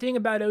great thing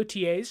about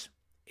OTAs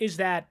is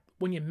that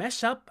when you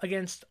mess up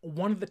against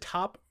one of the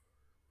top,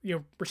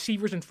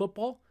 receivers in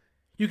football,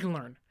 you can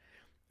learn.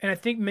 And I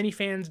think many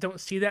fans don't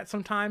see that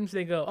sometimes.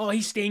 They go, oh,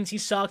 he stinks, he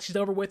sucks, he's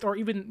over with, or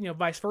even,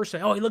 vice versa.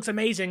 Oh, he looks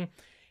amazing.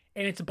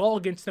 And it's a ball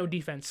against no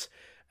defense.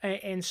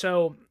 And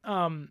so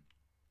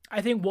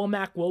I think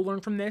Womack will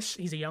learn from this.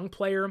 He's a young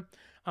player.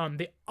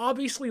 They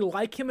obviously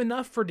like him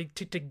enough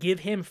to give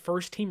him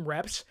first-team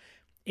reps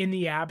in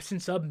the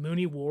absence of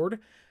Mooney Ward.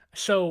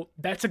 So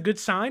that's a good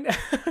sign.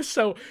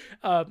 So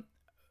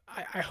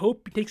I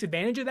hope he takes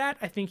advantage of that.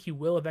 I think he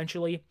will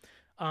eventually.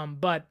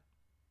 But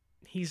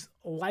he's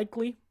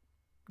likely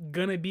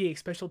going to be a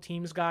special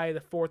teams guy,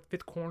 the fourth,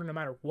 fifth corner, no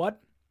matter what.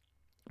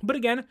 But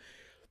again,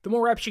 the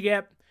more reps you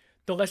get,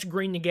 the less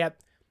green you get,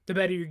 the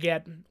better you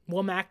get.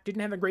 Womack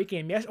didn't have a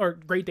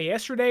great day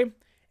yesterday.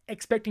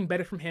 Expecting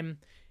better from him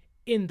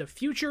in the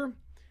future.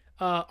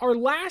 Our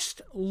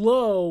last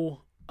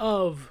low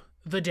of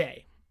the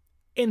day.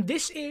 And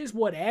this is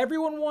what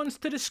everyone wants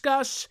to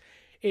discuss.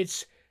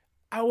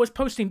 I was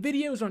posting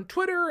videos on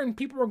Twitter and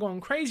people were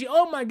going crazy.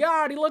 Oh my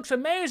God, he looks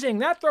amazing.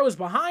 That throws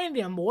behind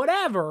him,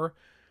 whatever.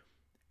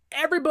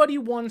 Everybody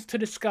wants to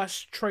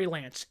discuss Trey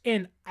Lance.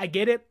 And I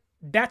get it.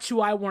 That's who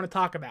I want to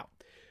talk about.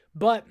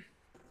 But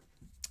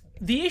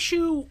the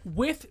issue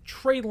with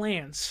Trey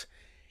Lance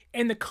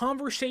and the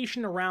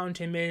conversation around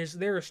him is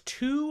there's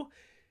two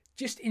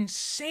just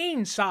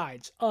insane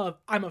sides of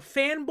I'm a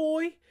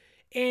fanboy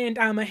and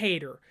I'm a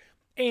hater.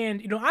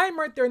 And, I'm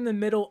right there in the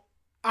middle.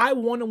 I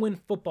want to win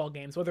football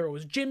games, whether it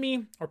was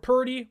Jimmy or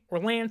Purdy or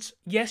Lance.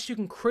 Yes, you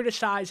can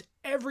criticize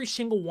every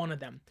single one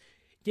of them.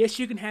 Yes,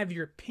 you can have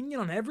your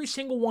opinion on every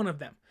single one of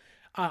them.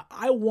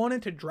 I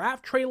wanted to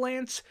draft Trey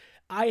Lance.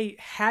 I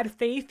had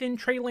faith in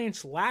Trey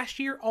Lance last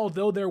year,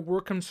 although there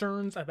were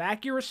concerns of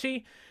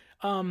accuracy.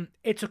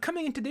 It's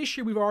coming into this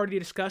year, we've already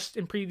discussed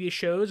in previous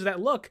shows that,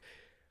 look,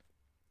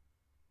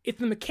 if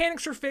the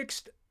mechanics are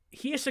fixed,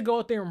 he has to go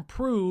out there and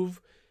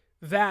prove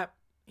that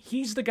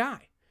he's the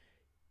guy.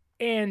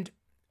 And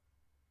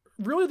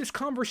really this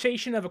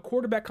conversation of a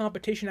quarterback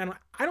competition,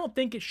 I don't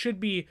think it should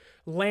be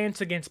Lance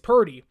against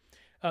Purdy.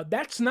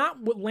 That's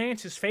not what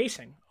Lance is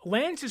facing.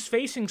 Lance is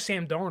facing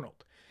Sam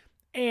Darnold.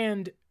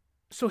 And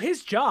so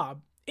his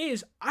job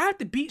is, I have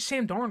to beat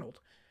Sam Darnold.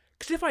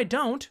 Because if I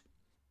don't,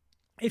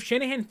 if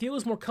Shanahan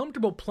feels more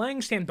comfortable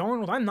playing Sam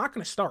Darnold, I'm not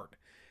going to start.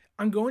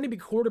 I'm going to be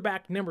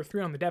quarterback number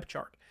 3 on the depth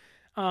chart.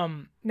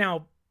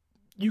 Now,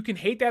 you can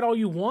hate that all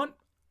you want.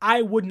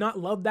 I would not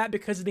love that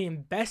because of the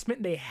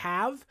investment they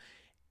have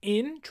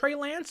in Trey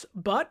Lance,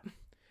 but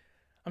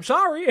I'm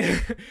sorry.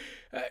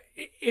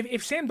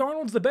 If Sam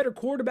Darnold's the better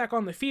quarterback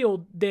on the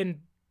field,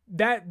 then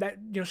that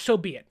so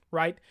be it,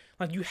 right?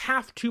 Like, you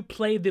have to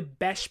play the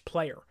best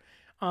player.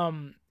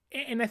 And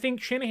I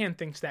think Shanahan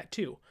thinks that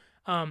too.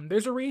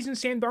 There's a reason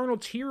Sam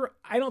Darnold's here.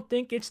 I don't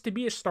think it's to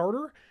be a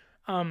starter.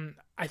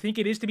 I think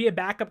it is to be a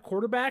backup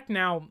quarterback.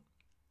 Now,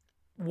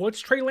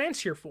 what's Trey Lance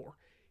here for?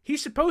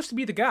 He's supposed to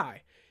be the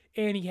guy,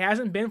 and he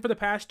hasn't been for the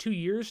past 2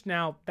 years.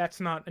 Now, that's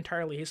not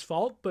entirely his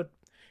fault, but,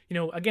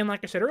 again,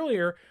 like I said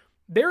earlier,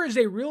 there is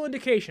a real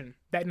indication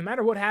that no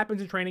matter what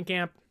happens in training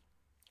camp,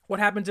 what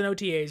happens in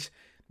OTAs,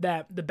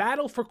 that the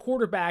battle for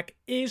quarterback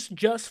is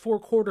just for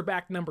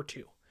quarterback number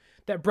 2.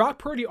 That Brock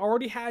Purdy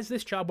already has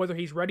this job, whether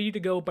he's ready to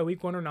go by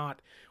week 1 or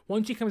not.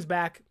 Once he comes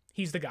back,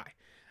 he's the guy.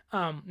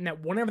 Now,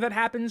 whenever that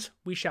happens,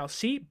 we shall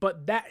see,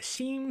 but that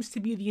seems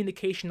to be the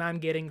indication I'm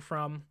getting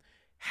from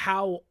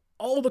how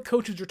all the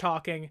coaches are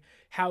talking,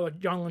 how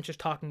John Lynch is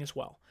talking as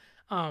well.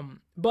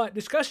 But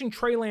discussing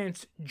Trey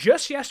Lance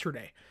just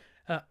yesterday,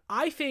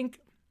 I think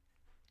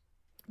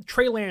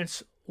Trey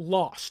Lance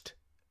lost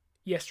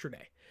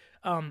yesterday.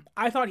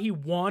 I thought he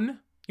won,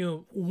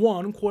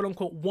 quote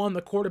unquote, won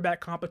the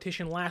quarterback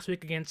competition last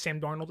week against Sam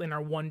Darnold in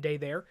our one day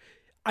there.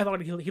 I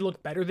thought he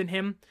looked better than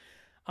him.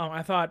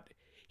 I thought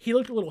he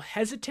looked a little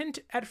hesitant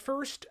at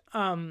first,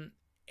 and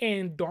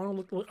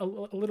Darnold looked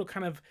a little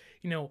kind of,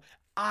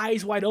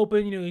 eyes wide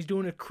open. He's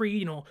doing a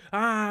Creed,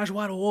 eyes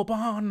wide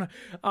open.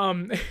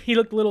 He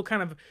looked a little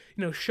kind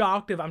of,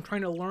 shocked of, I'm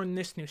trying to learn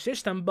this new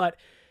system. But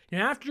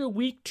after a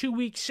week, 2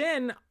 weeks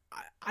in,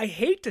 I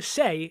hate to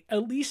say,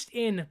 at least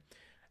in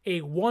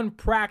a one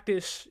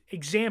practice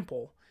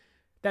example,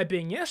 that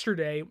being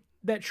yesterday,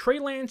 that Trey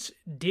Lance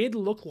did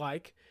look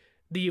like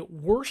the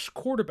worst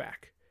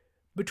quarterback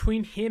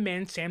between him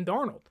and Sam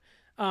Darnold.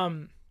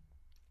 And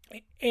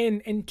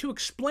to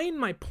explain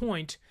my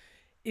point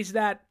is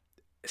that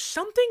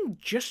something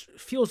just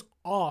feels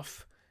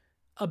off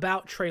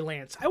about Trey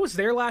Lance. I was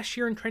there last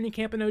year in training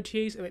camp and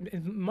OTAs,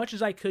 as much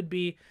as I could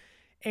be,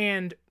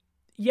 and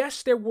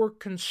yes, there were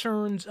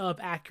concerns of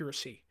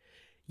accuracy.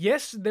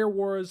 Yes, there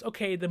was,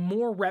 okay, the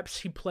more reps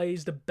he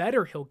plays, the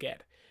better he'll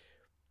get.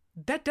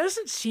 That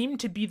doesn't seem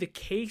to be the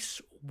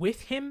case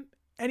with him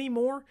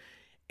anymore.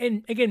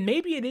 And again,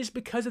 maybe it is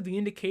because of the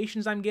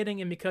indications I'm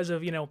getting and because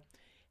of,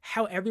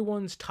 how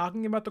everyone's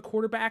talking about the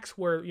quarterbacks,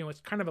 where,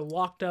 it's kind of a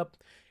locked up,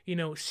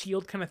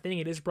 sealed kind of thing.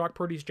 It is Brock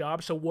Purdy's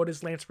job. So what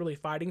is Lance really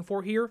fighting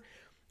for here?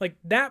 Like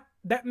that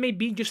may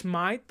be just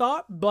my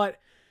thought, but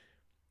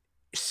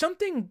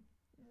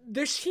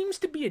there seems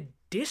to be a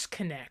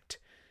disconnect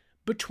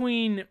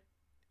between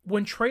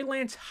when Trey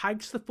Lance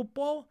hikes the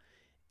football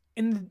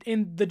and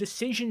the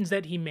decisions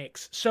that he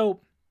makes.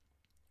 So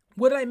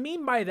what I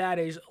mean by that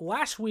is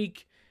last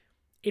week,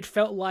 it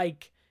felt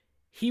like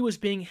he was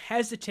being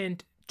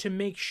hesitant to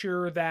make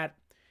sure that,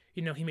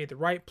 he made the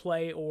right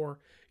play, or,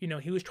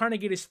 he was trying to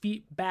get his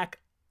feet back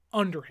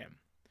under him.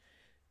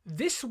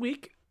 This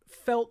week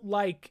felt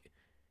like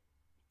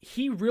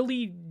he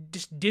really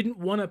just didn't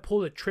want to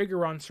pull the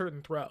trigger on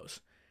certain throws.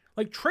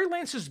 Like Trey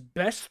Lance's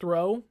best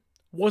throw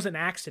was an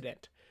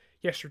accident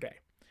yesterday.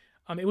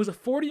 It was a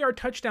 40-yard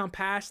touchdown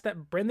pass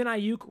that Brandon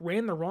Ayuk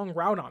ran the wrong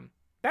route on.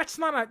 That's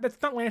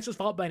not Lance's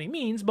fault by any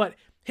means, but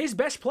his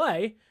best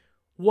play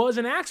was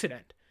an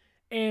accident.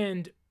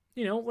 And,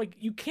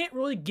 you can't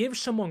really give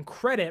someone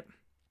credit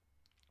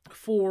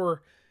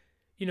for,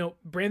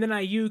 Brandon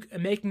Ayuk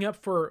making up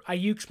for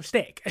Ayuk's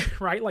mistake,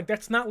 right? Like,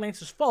 that's not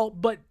Lance's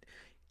fault, but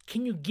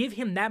can you give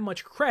him that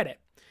much credit?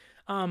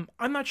 I'm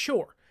not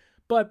sure.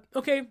 But,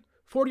 okay,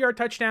 40-yard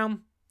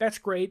touchdown, that's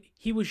great.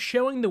 He was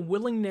showing the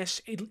willingness,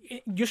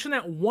 just in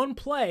that one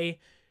play,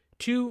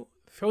 to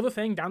throw the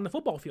thing down the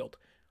football field.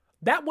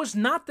 That was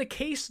not the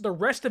case the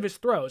rest of his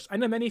throws. I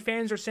know many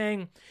fans are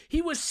saying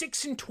he was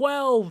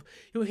 6-12.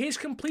 His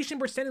completion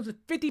percentage was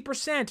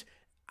 50%.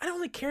 I don't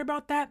really care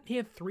about that. He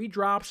had 3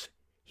 drops.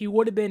 He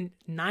would have been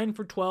 9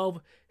 for 12,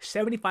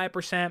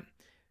 75%.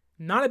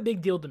 Not a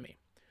big deal to me.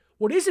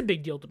 What is a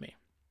big deal to me,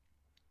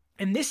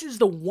 and this is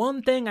the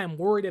one thing I'm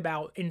worried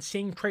about in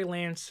seeing Trey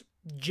Lance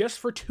just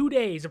for 2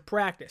 days of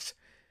practice.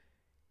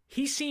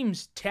 He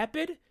seems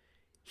tepid.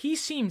 He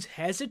seems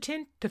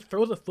hesitant to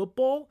throw the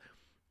football.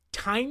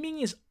 Timing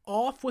is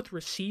off with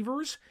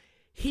receivers.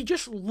 He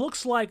just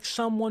looks like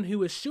someone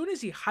who, as soon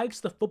as he hikes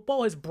the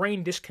football, his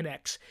brain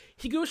disconnects.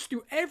 He goes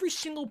through every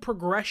single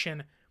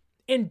progression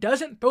and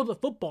doesn't throw the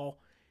football,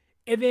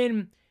 and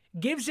then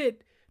gives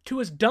it to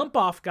his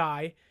dump-off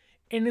guy,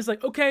 and is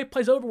like, okay,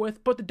 play's over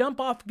with, but the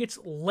dump-off gets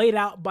laid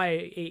out by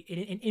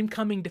an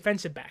incoming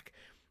defensive back.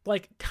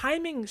 Like,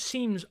 timing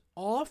seems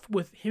off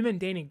with him and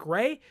Danny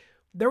Gray.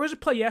 There was a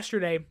play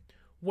yesterday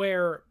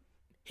where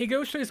he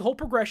goes through his whole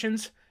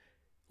progressions,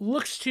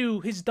 looks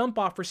to his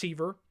dump-off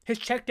receiver, his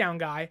check-down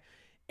guy,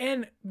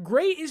 and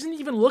Gray isn't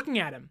even looking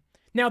at him.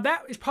 Now,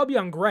 that is probably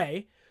on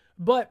Gray,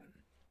 but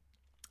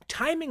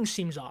timing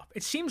seems off.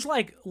 It seems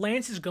like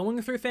Lance is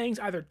going through things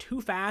either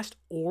too fast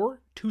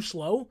or too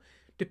slow,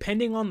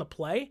 depending on the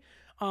play.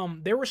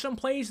 There were some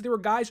plays, there were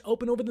guys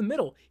open over the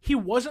middle. He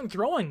wasn't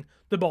throwing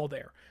the ball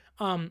there,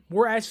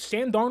 whereas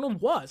Sam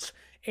Darnold was.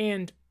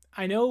 And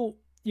I know,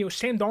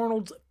 Sam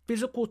Darnold's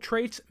physical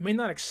traits may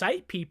not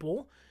excite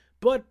people,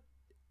 but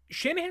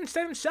Shanahan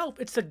said himself,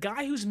 it's the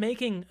guy who's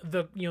making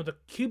the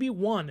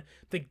QB1,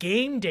 the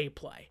game day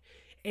play.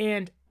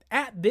 And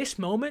at this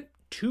moment,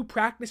 2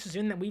 practices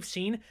in that we've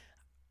seen,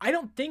 I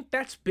don't think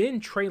that's been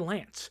Trey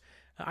Lance.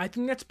 I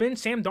think that's been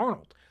Sam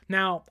Darnold.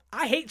 Now,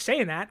 I hate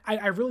saying that.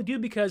 I really do,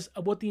 because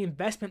of what the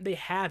investment they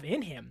have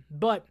in him.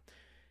 But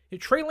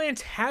Trey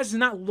Lance has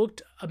not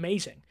looked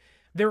amazing.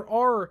 There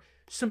are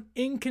some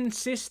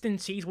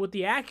inconsistencies with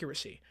the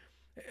accuracy.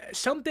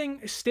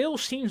 Something still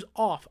seems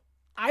off.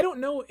 I don't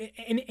know,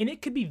 and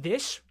it could be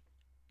this.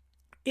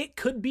 It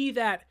could be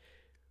that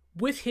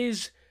with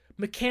his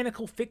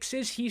mechanical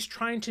fixes, he's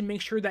trying to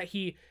make sure that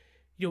he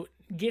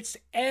gets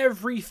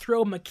every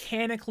throw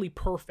mechanically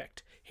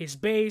perfect. His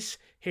base,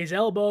 his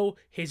elbow,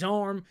 his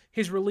arm,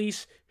 his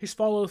release, his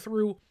follow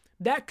through.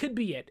 That could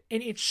be it.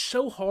 And it's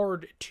so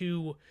hard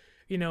to,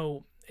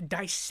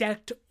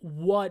 dissect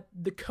what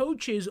the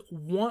coaches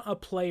want a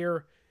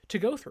player to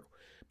go through.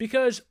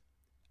 Because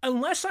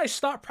unless I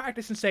stop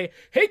practice and say,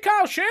 hey,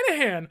 Kyle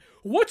Shanahan,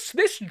 what's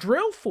this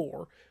drill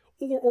for?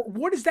 Or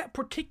what is that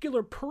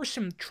particular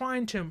person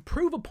trying to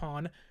improve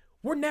upon?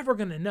 We're never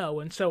going to know.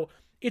 And so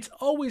it's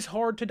always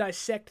hard to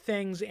dissect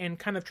things and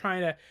kind of try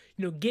to,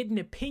 get an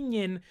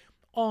opinion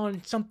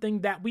on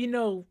something that we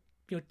know,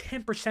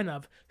 10%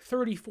 of,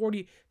 30,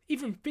 40,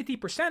 even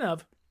 50%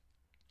 of.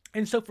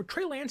 And so for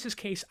Trey Lance's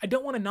case, I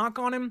don't want to knock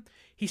on him.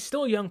 He's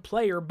still a young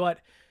player, but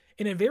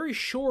in a very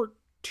short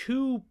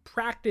 2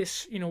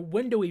 practice,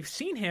 window we've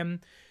seen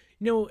him,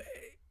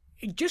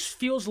 it just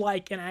feels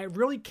like, and I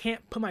really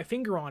can't put my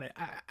finger on it.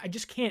 I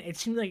just can't. It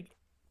seems like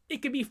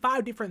it could be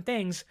 5 different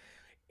things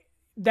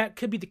that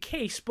could be the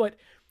case, but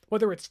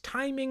whether it's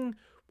timing,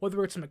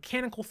 whether it's a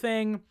mechanical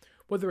thing,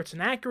 whether it's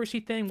an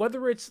accuracy thing,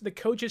 whether it's the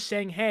coaches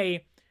saying,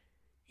 hey,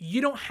 you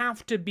don't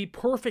have to be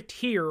perfect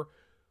here,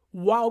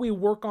 while we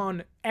work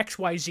on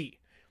XYZ.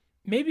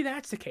 Maybe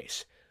that's the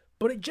case.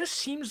 But it just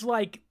seems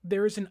like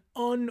there is an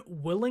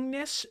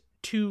unwillingness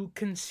to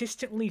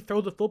consistently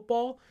throw the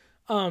football.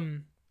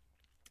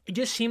 It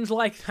just seems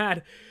like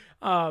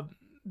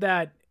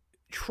that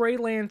Trey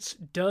Lance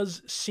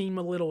does seem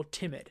a little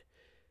timid.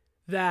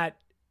 That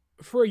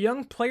for a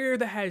young player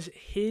that has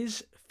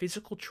his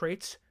physical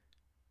traits,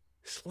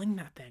 sling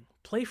that thing.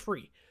 Play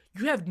free.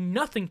 You have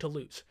nothing to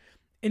lose.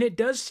 And it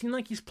does seem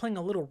like he's playing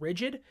a little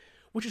rigid,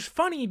 which is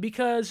funny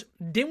because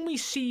didn't we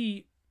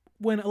see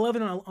when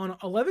 11 on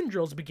 11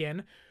 drills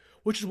begin,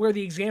 which is where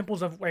the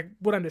examples of like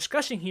what I'm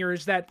discussing here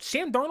is that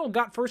Sam Darnold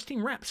got first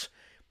team reps.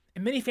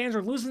 And many fans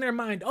are losing their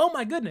mind. Oh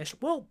my goodness.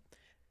 Well,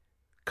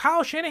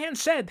 Kyle Shanahan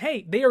said,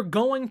 hey, they are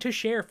going to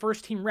share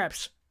first team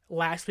reps.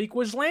 Last week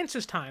was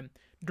Lance's time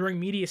during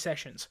media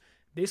sessions.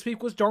 This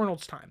week was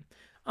Darnold's time.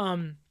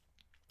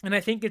 And I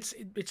think it's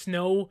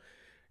no,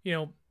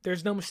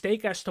 there's no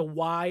mistake as to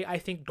why I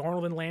think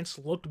Darnold and Lance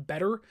looked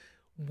better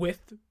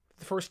with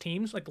the first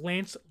teams. Like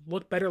Lance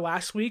looked better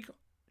last week.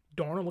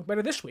 Darnold looked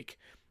better this week.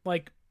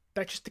 Like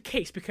that's just the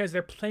case because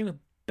they're playing with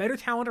better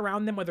talent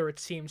around them, whether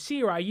it's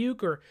CMC or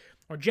Ayuk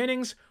or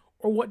Jennings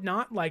or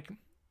whatnot. Like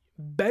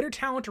better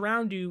talent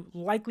around you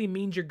likely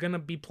means you're going to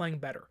be playing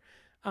better.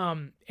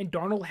 And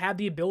Darnold had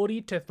the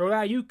ability to throw to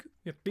Ayuk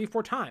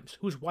 3-4 times,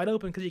 who's wide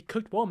open because he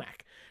cooked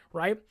Womack,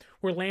 right?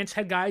 Where Lance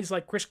had guys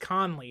like Chris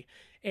Conley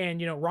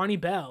and, Ronnie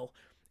Bell.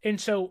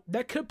 And so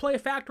that could play a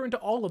factor into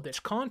all of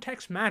this.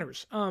 Context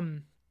matters.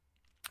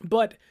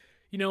 But,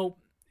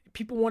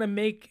 people want to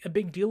make a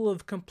big deal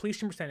of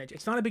completion percentage.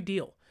 It's not a big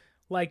deal.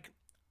 Like,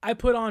 I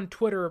put on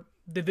Twitter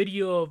the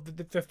video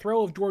of the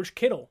throw of George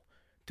Kittle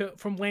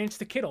from Lance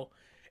to Kittle.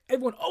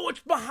 Everyone, oh, it's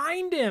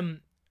behind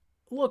him.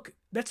 Look,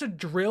 that's a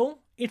drill.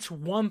 It's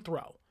one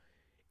throw.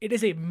 It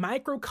is a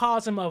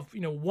microcosm of,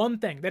 one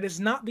thing. That is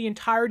not the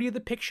entirety of the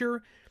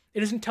picture.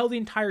 It doesn't tell the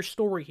entire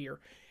story here.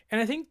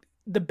 And I think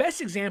the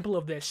best example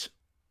of this,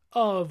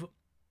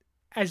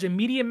 as a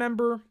media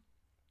member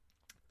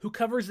who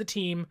covers the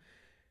team,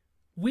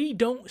 we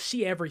don't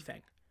see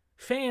everything.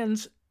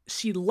 Fans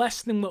see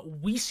less than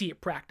what we see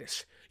at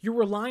practice. You're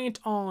reliant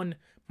on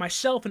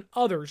myself and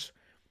others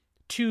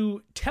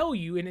to tell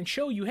you and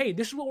show you, hey,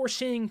 this is what we're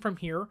seeing from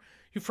here,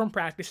 from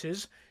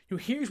practices.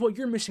 Here's what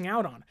you're missing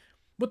out on.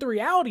 But the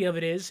reality of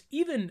it is,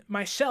 even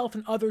myself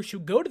and others who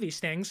go to these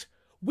things,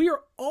 we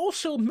are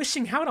also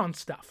missing out on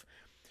stuff.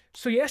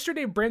 So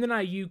yesterday, Brandon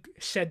Ayuk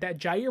said that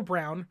Jair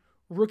Brown,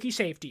 rookie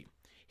safety,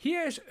 he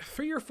has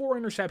 3 or 4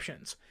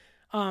 interceptions.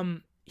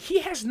 He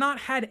has not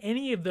had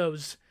any of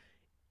those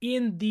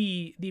in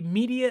the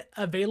media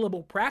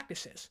available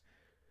practices.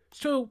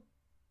 So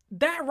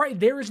that right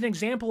there is an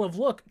example of,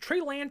 look,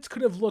 Trey Lance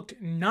could have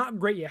looked not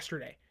great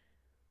yesterday,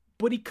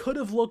 but he could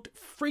have looked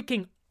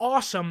freaking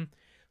awesome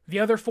the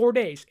other 4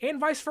 days, and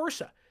vice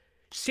versa.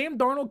 Sam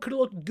Darnold could have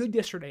looked good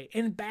yesterday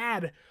and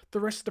bad the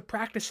rest of the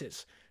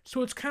practices.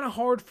 So it's kind of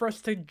hard for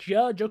us to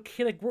judge,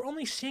 okay, like we're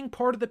only seeing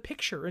part of the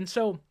picture. And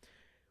so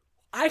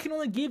I can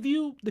only give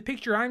you the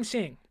picture I'm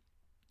seeing,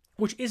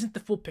 which isn't the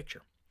full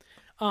picture.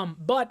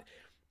 But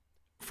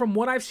from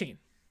what I've seen,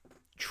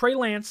 Trey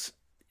Lance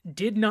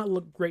did not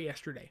look great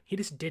yesterday. He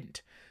just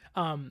didn't.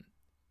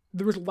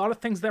 There was a lot of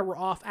things that were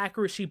off.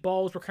 Accuracy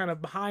balls were kind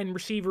of behind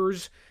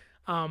receivers.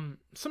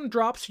 Some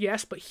drops,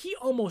 yes, but he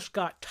almost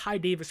got Ty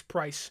Davis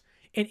Price,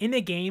 and in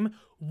a game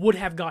would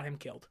have got him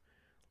killed.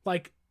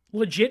 Like,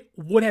 legit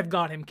would have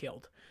got him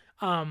killed.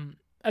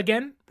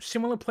 Again,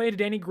 similar play to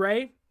Danny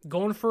Gray,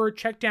 going for a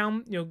check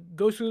down,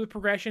 goes through the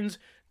progressions,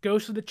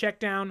 goes through the check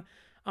down,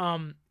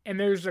 and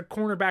there's a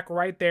cornerback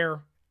right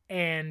there,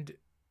 and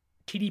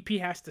TDP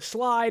has to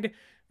slide,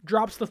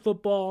 drops the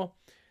football,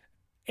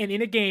 and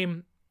in a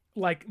game,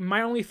 like,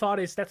 my only thought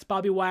is that's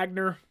Bobby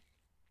Wagner.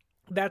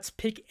 That's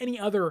pick any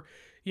other,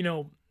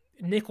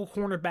 nickel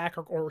cornerback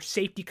or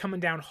safety coming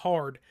down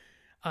hard.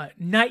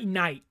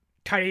 Night,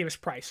 Ty Davis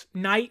Price.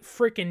 Night,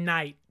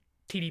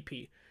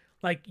 TDP.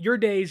 Like, your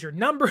days, your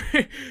number,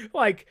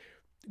 like,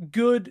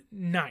 good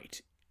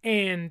night.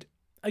 And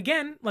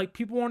again, like,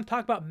 people want to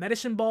talk about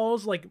medicine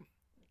balls, like,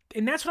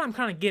 and that's what I'm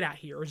kind of get at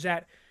here, is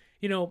that,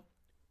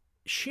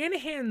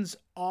 Shanahan's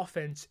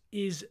offense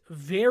is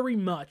very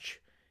much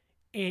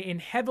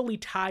and heavily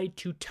tied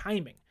to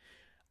timing.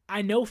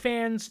 I know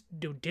fans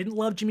didn't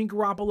love Jimmy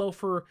Garoppolo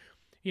for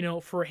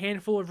a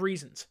handful of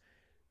reasons.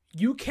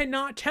 You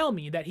cannot tell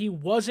me that he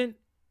wasn't,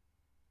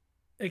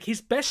 like,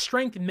 his best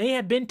strength may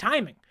have been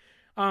timing.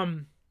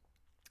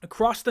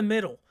 Across the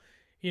middle,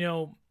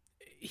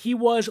 he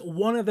was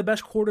one of the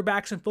best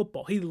quarterbacks in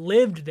football. He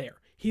lived there.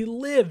 He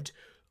lived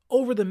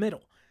over the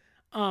middle.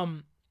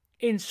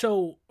 And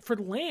so for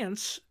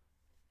Lance,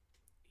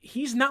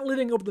 he's not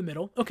living over the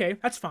middle. Okay,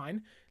 that's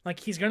fine.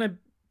 Like, he's going to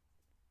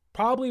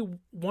probably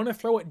want to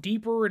throw it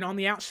deeper and on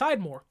the outside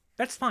more.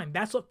 That's fine.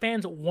 That's what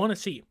fans want to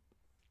see.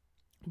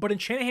 But in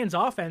Shanahan's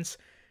offense,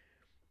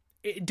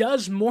 it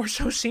does more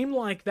so seem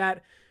like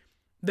that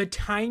the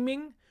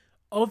timing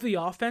of the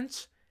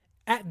offense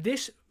at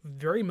this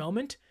very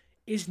moment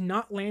is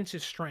not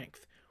Lance's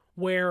strength.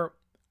 Where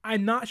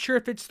I'm not sure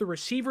if it's the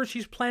receivers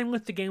he's playing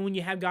with. Again, when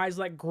you have guys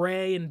like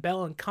Gray and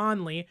Bell and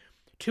Conley,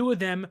 two of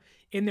them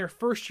in their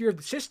first year of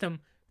the system,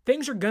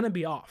 things are going to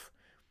be off.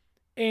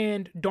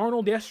 And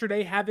Darnold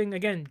yesterday having,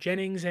 again,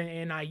 Jennings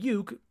and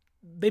Ayuk,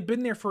 they've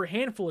been there for a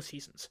handful of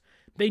seasons.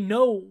 They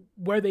know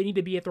where they need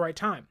to be at the right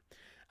time.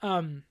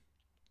 And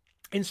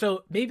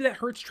so maybe that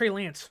hurts Trey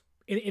Lance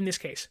in this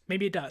case.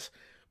 Maybe it does.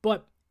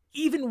 But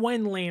even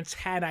when Lance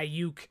had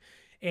Ayuk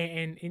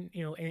and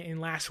in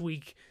last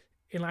week's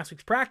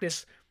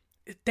practice,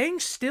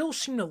 things still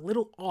seemed a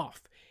little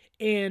off.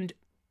 And,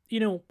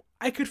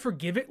 I could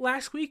forgive it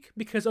last week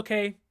because,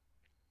 okay,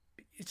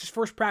 it's his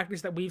first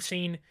practice that we've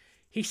seen.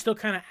 He's still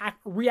kind of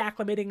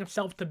reacclimating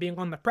himself to being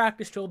on the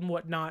practice field and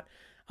whatnot,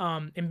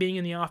 and being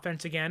in the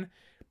offense again.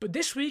 But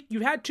this week,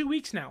 you've had 2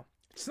 weeks now.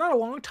 It's not a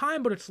long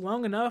time, but it's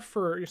long enough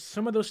for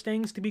some of those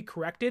things to be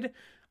corrected.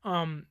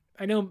 I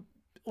know,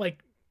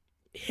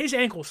 his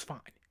ankle's fine.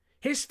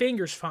 His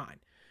finger's fine.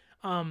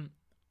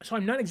 So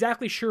I'm not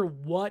exactly sure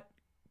what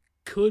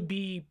could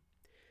be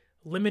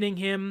limiting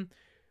him.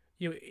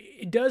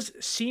 It does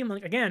seem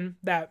like, again,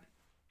 that,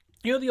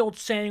 the old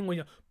saying when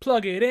you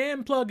plug it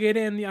in,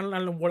 I don't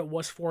know what it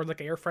was for,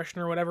 like air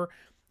freshener or whatever.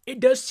 It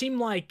does seem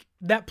like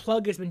that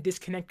plug has been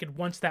disconnected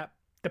once the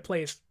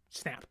play is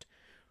snapped.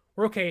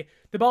 We're okay,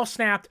 the ball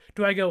snapped.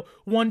 Do I go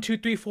 1, 2,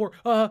 3, 4,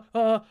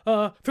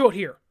 throw it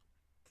here?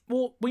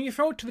 Well, when you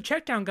throw it to the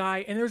check down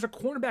guy and there's a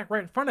cornerback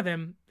right in front of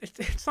him,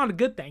 it's not a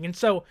good thing. And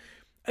so,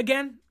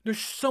 again, there's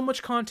so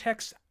much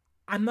context.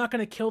 I'm not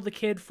going to kill the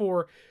kid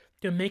for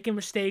making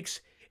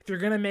mistakes. If you're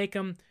going to make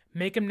them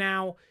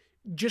now.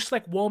 Just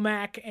like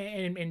Womack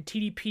and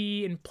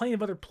TDP and plenty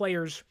of other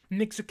players,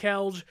 Nick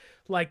Zakelj,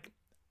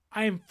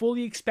 I am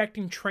fully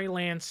expecting Trey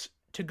Lance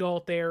to go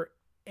out there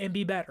and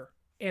be better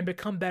and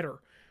become better.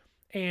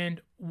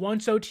 And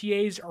once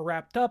OTAs are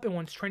wrapped up and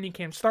once training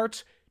camp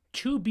starts,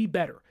 to be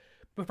better.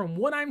 But from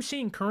what I'm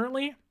seeing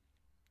currently,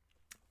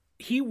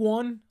 he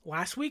won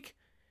last week.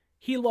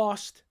 He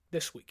lost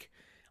this week.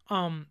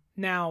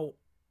 Now,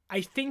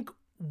 I think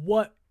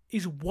what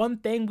is one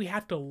thing we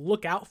have to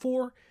look out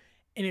for,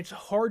 and it's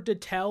hard to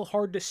tell,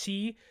 hard to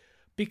see,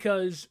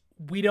 because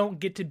we don't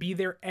get to be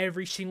there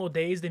every single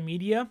day as the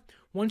media.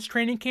 Once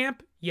training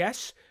camp,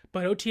 yes,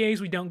 but OTAs,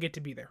 we don't get to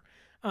be there.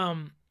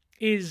 And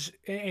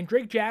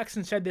Drake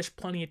Jackson said this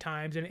plenty of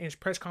times in his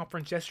press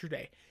conference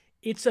yesterday,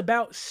 it's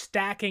about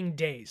stacking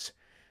days.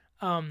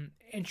 And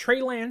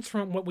Trey Lance,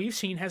 from what we've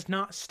seen, has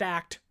not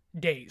stacked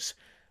days.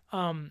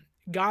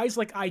 Guys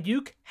like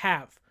Ayuk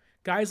have.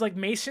 Guys like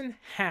Mason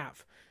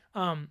have.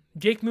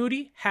 Jake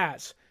Moody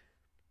has.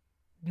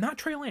 Not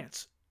Trey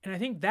Lance. And I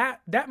think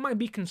that might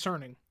be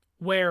concerning,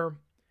 where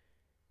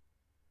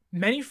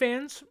many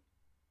fans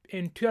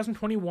in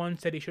 2021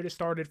 said he should have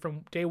started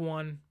from day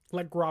one,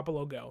 let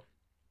Garoppolo go.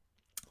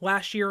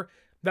 Last year,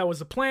 that was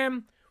the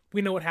plan.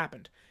 We know what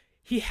happened.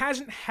 He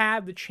hasn't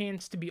had the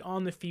chance to be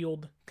on the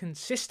field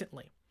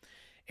consistently.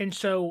 And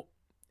so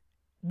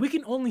we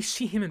can only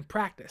see him in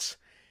practice.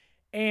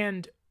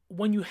 And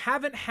when you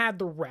haven't had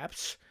the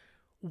reps,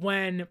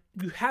 when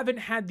you haven't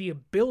had the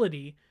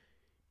ability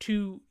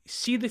to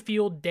see the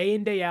field day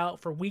in, day out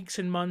for weeks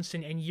and months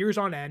and years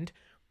on end,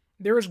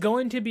 there is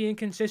going to be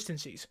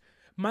inconsistencies.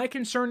 My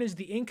concern is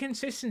the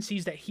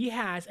inconsistencies that he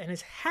has and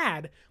has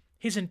had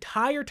his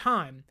entire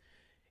time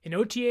in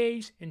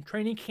OTAs, in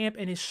training camp,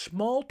 and his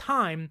small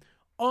time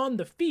on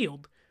the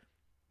field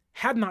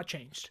have not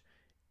changed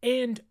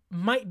and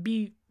might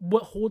be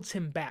what holds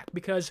him back.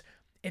 Because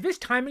if his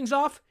timing's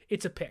off,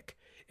 it's a pick.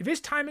 If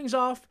his timing's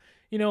off,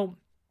 on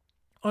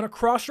a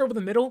crosser over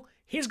the middle,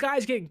 his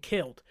guy's getting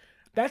killed.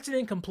 That's an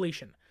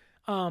incompletion.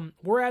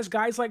 Whereas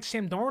guys like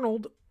Sam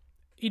Darnold,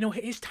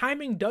 his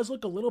timing does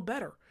look a little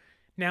better.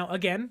 Now,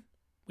 again,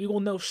 we will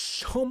know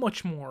so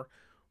much more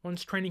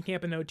once training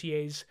camp and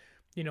OTAs,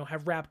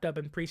 have wrapped up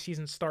and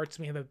preseason starts.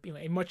 And we have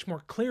a much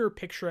more clearer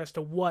picture as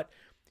to what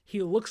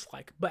he looks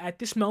like. But at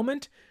this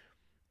moment,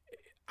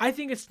 I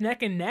think it's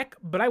neck and neck.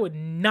 But I would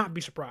not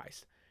be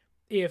surprised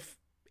if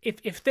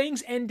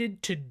things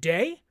ended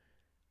today.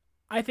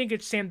 I think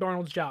it's Sam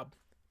Darnold's job.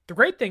 The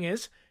great thing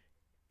is,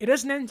 it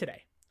doesn't end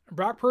today.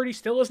 Brock Purdy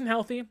still isn't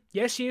healthy.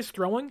 Yes, he is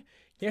throwing.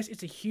 Yes,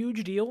 it's a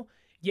huge deal.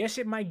 Yes,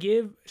 it might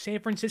give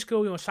San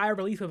Francisco a sigh of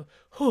relief of,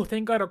 oh,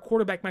 thank God our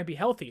quarterback might be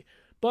healthy.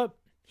 But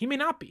he may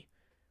not be.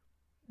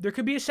 There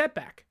could be a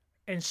setback.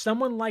 And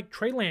someone like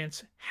Trey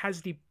Lance has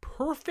the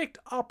perfect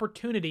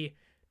opportunity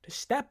to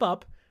step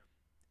up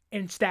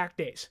and stack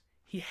days.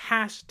 He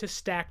has to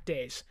stack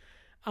days.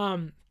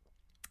 To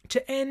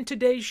end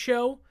today's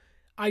show,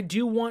 I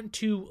do want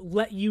to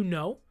let you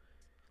know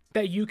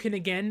that you can,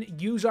 again,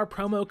 use our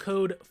promo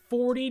code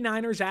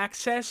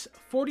 49ersaccess,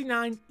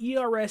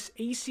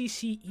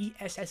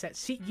 49ERSACCESS at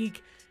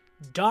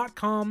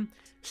SeatGeek.com.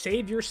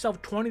 Save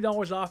yourself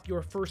 $20 off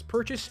your first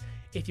purchase.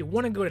 If you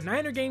want to go to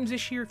Niner games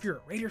this year, if you're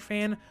a Raider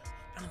fan,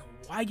 I don't know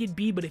why you'd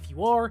be, but if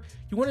you are,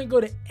 you want to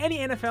go to any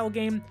NFL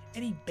game,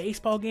 any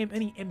baseball game,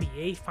 any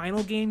NBA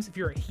final games, if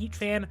you're a Heat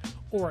fan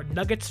or a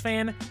Nuggets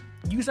fan,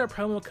 use our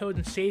promo code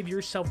and save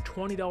yourself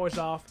 $20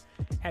 off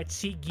at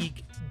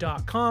SeatGeek.com.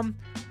 fanatics.com.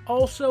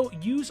 Also,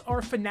 use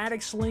our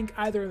Fanatics link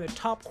either in the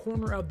top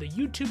corner of the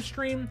YouTube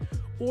stream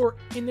or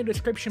in the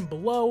description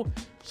below.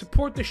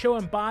 Support the show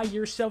and buy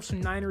yourself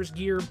some Niners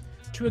gear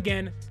to,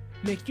 again,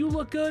 make you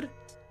look good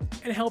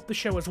and help the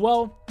show as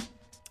well.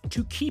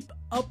 To keep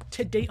up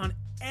to date on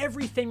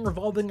everything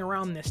revolving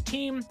around this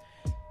team,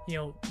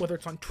 whether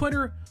it's on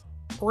Twitter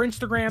or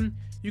Instagram,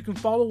 you can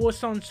follow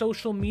us on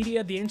social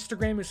media. The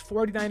Instagram is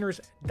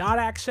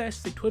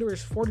 49ers.access. The Twitter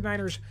is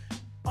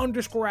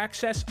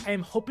 49ers_access. I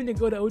am hoping to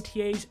go to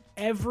OTAs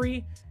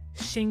every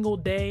single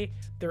day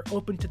they're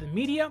open to the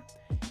media.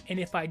 And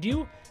if I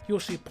do, you'll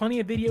see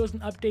plenty of videos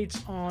and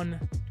updates on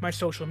my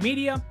social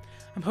media.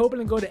 I'm hoping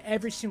to go to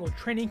every single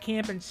training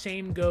camp, and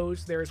same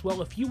goes there as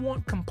well. If you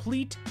want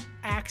complete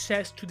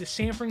access to the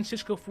San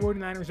Francisco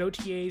 49ers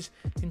OTAs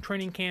and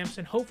training camps,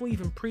 and hopefully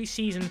even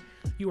preseason,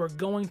 you are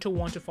going to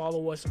want to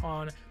follow us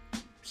on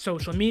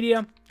social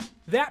media.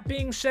 That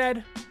being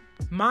said,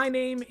 my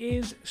name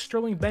is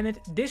Sterling Bennett.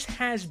 This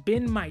has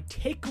been my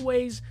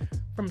takeaways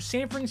from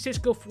San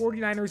Francisco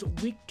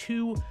 49ers Week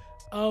 2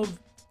 of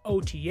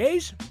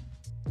OTAs.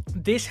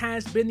 This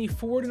has been the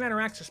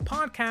 49er Access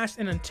Podcast,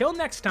 and until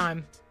next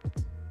time,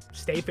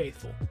 stay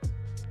faithful.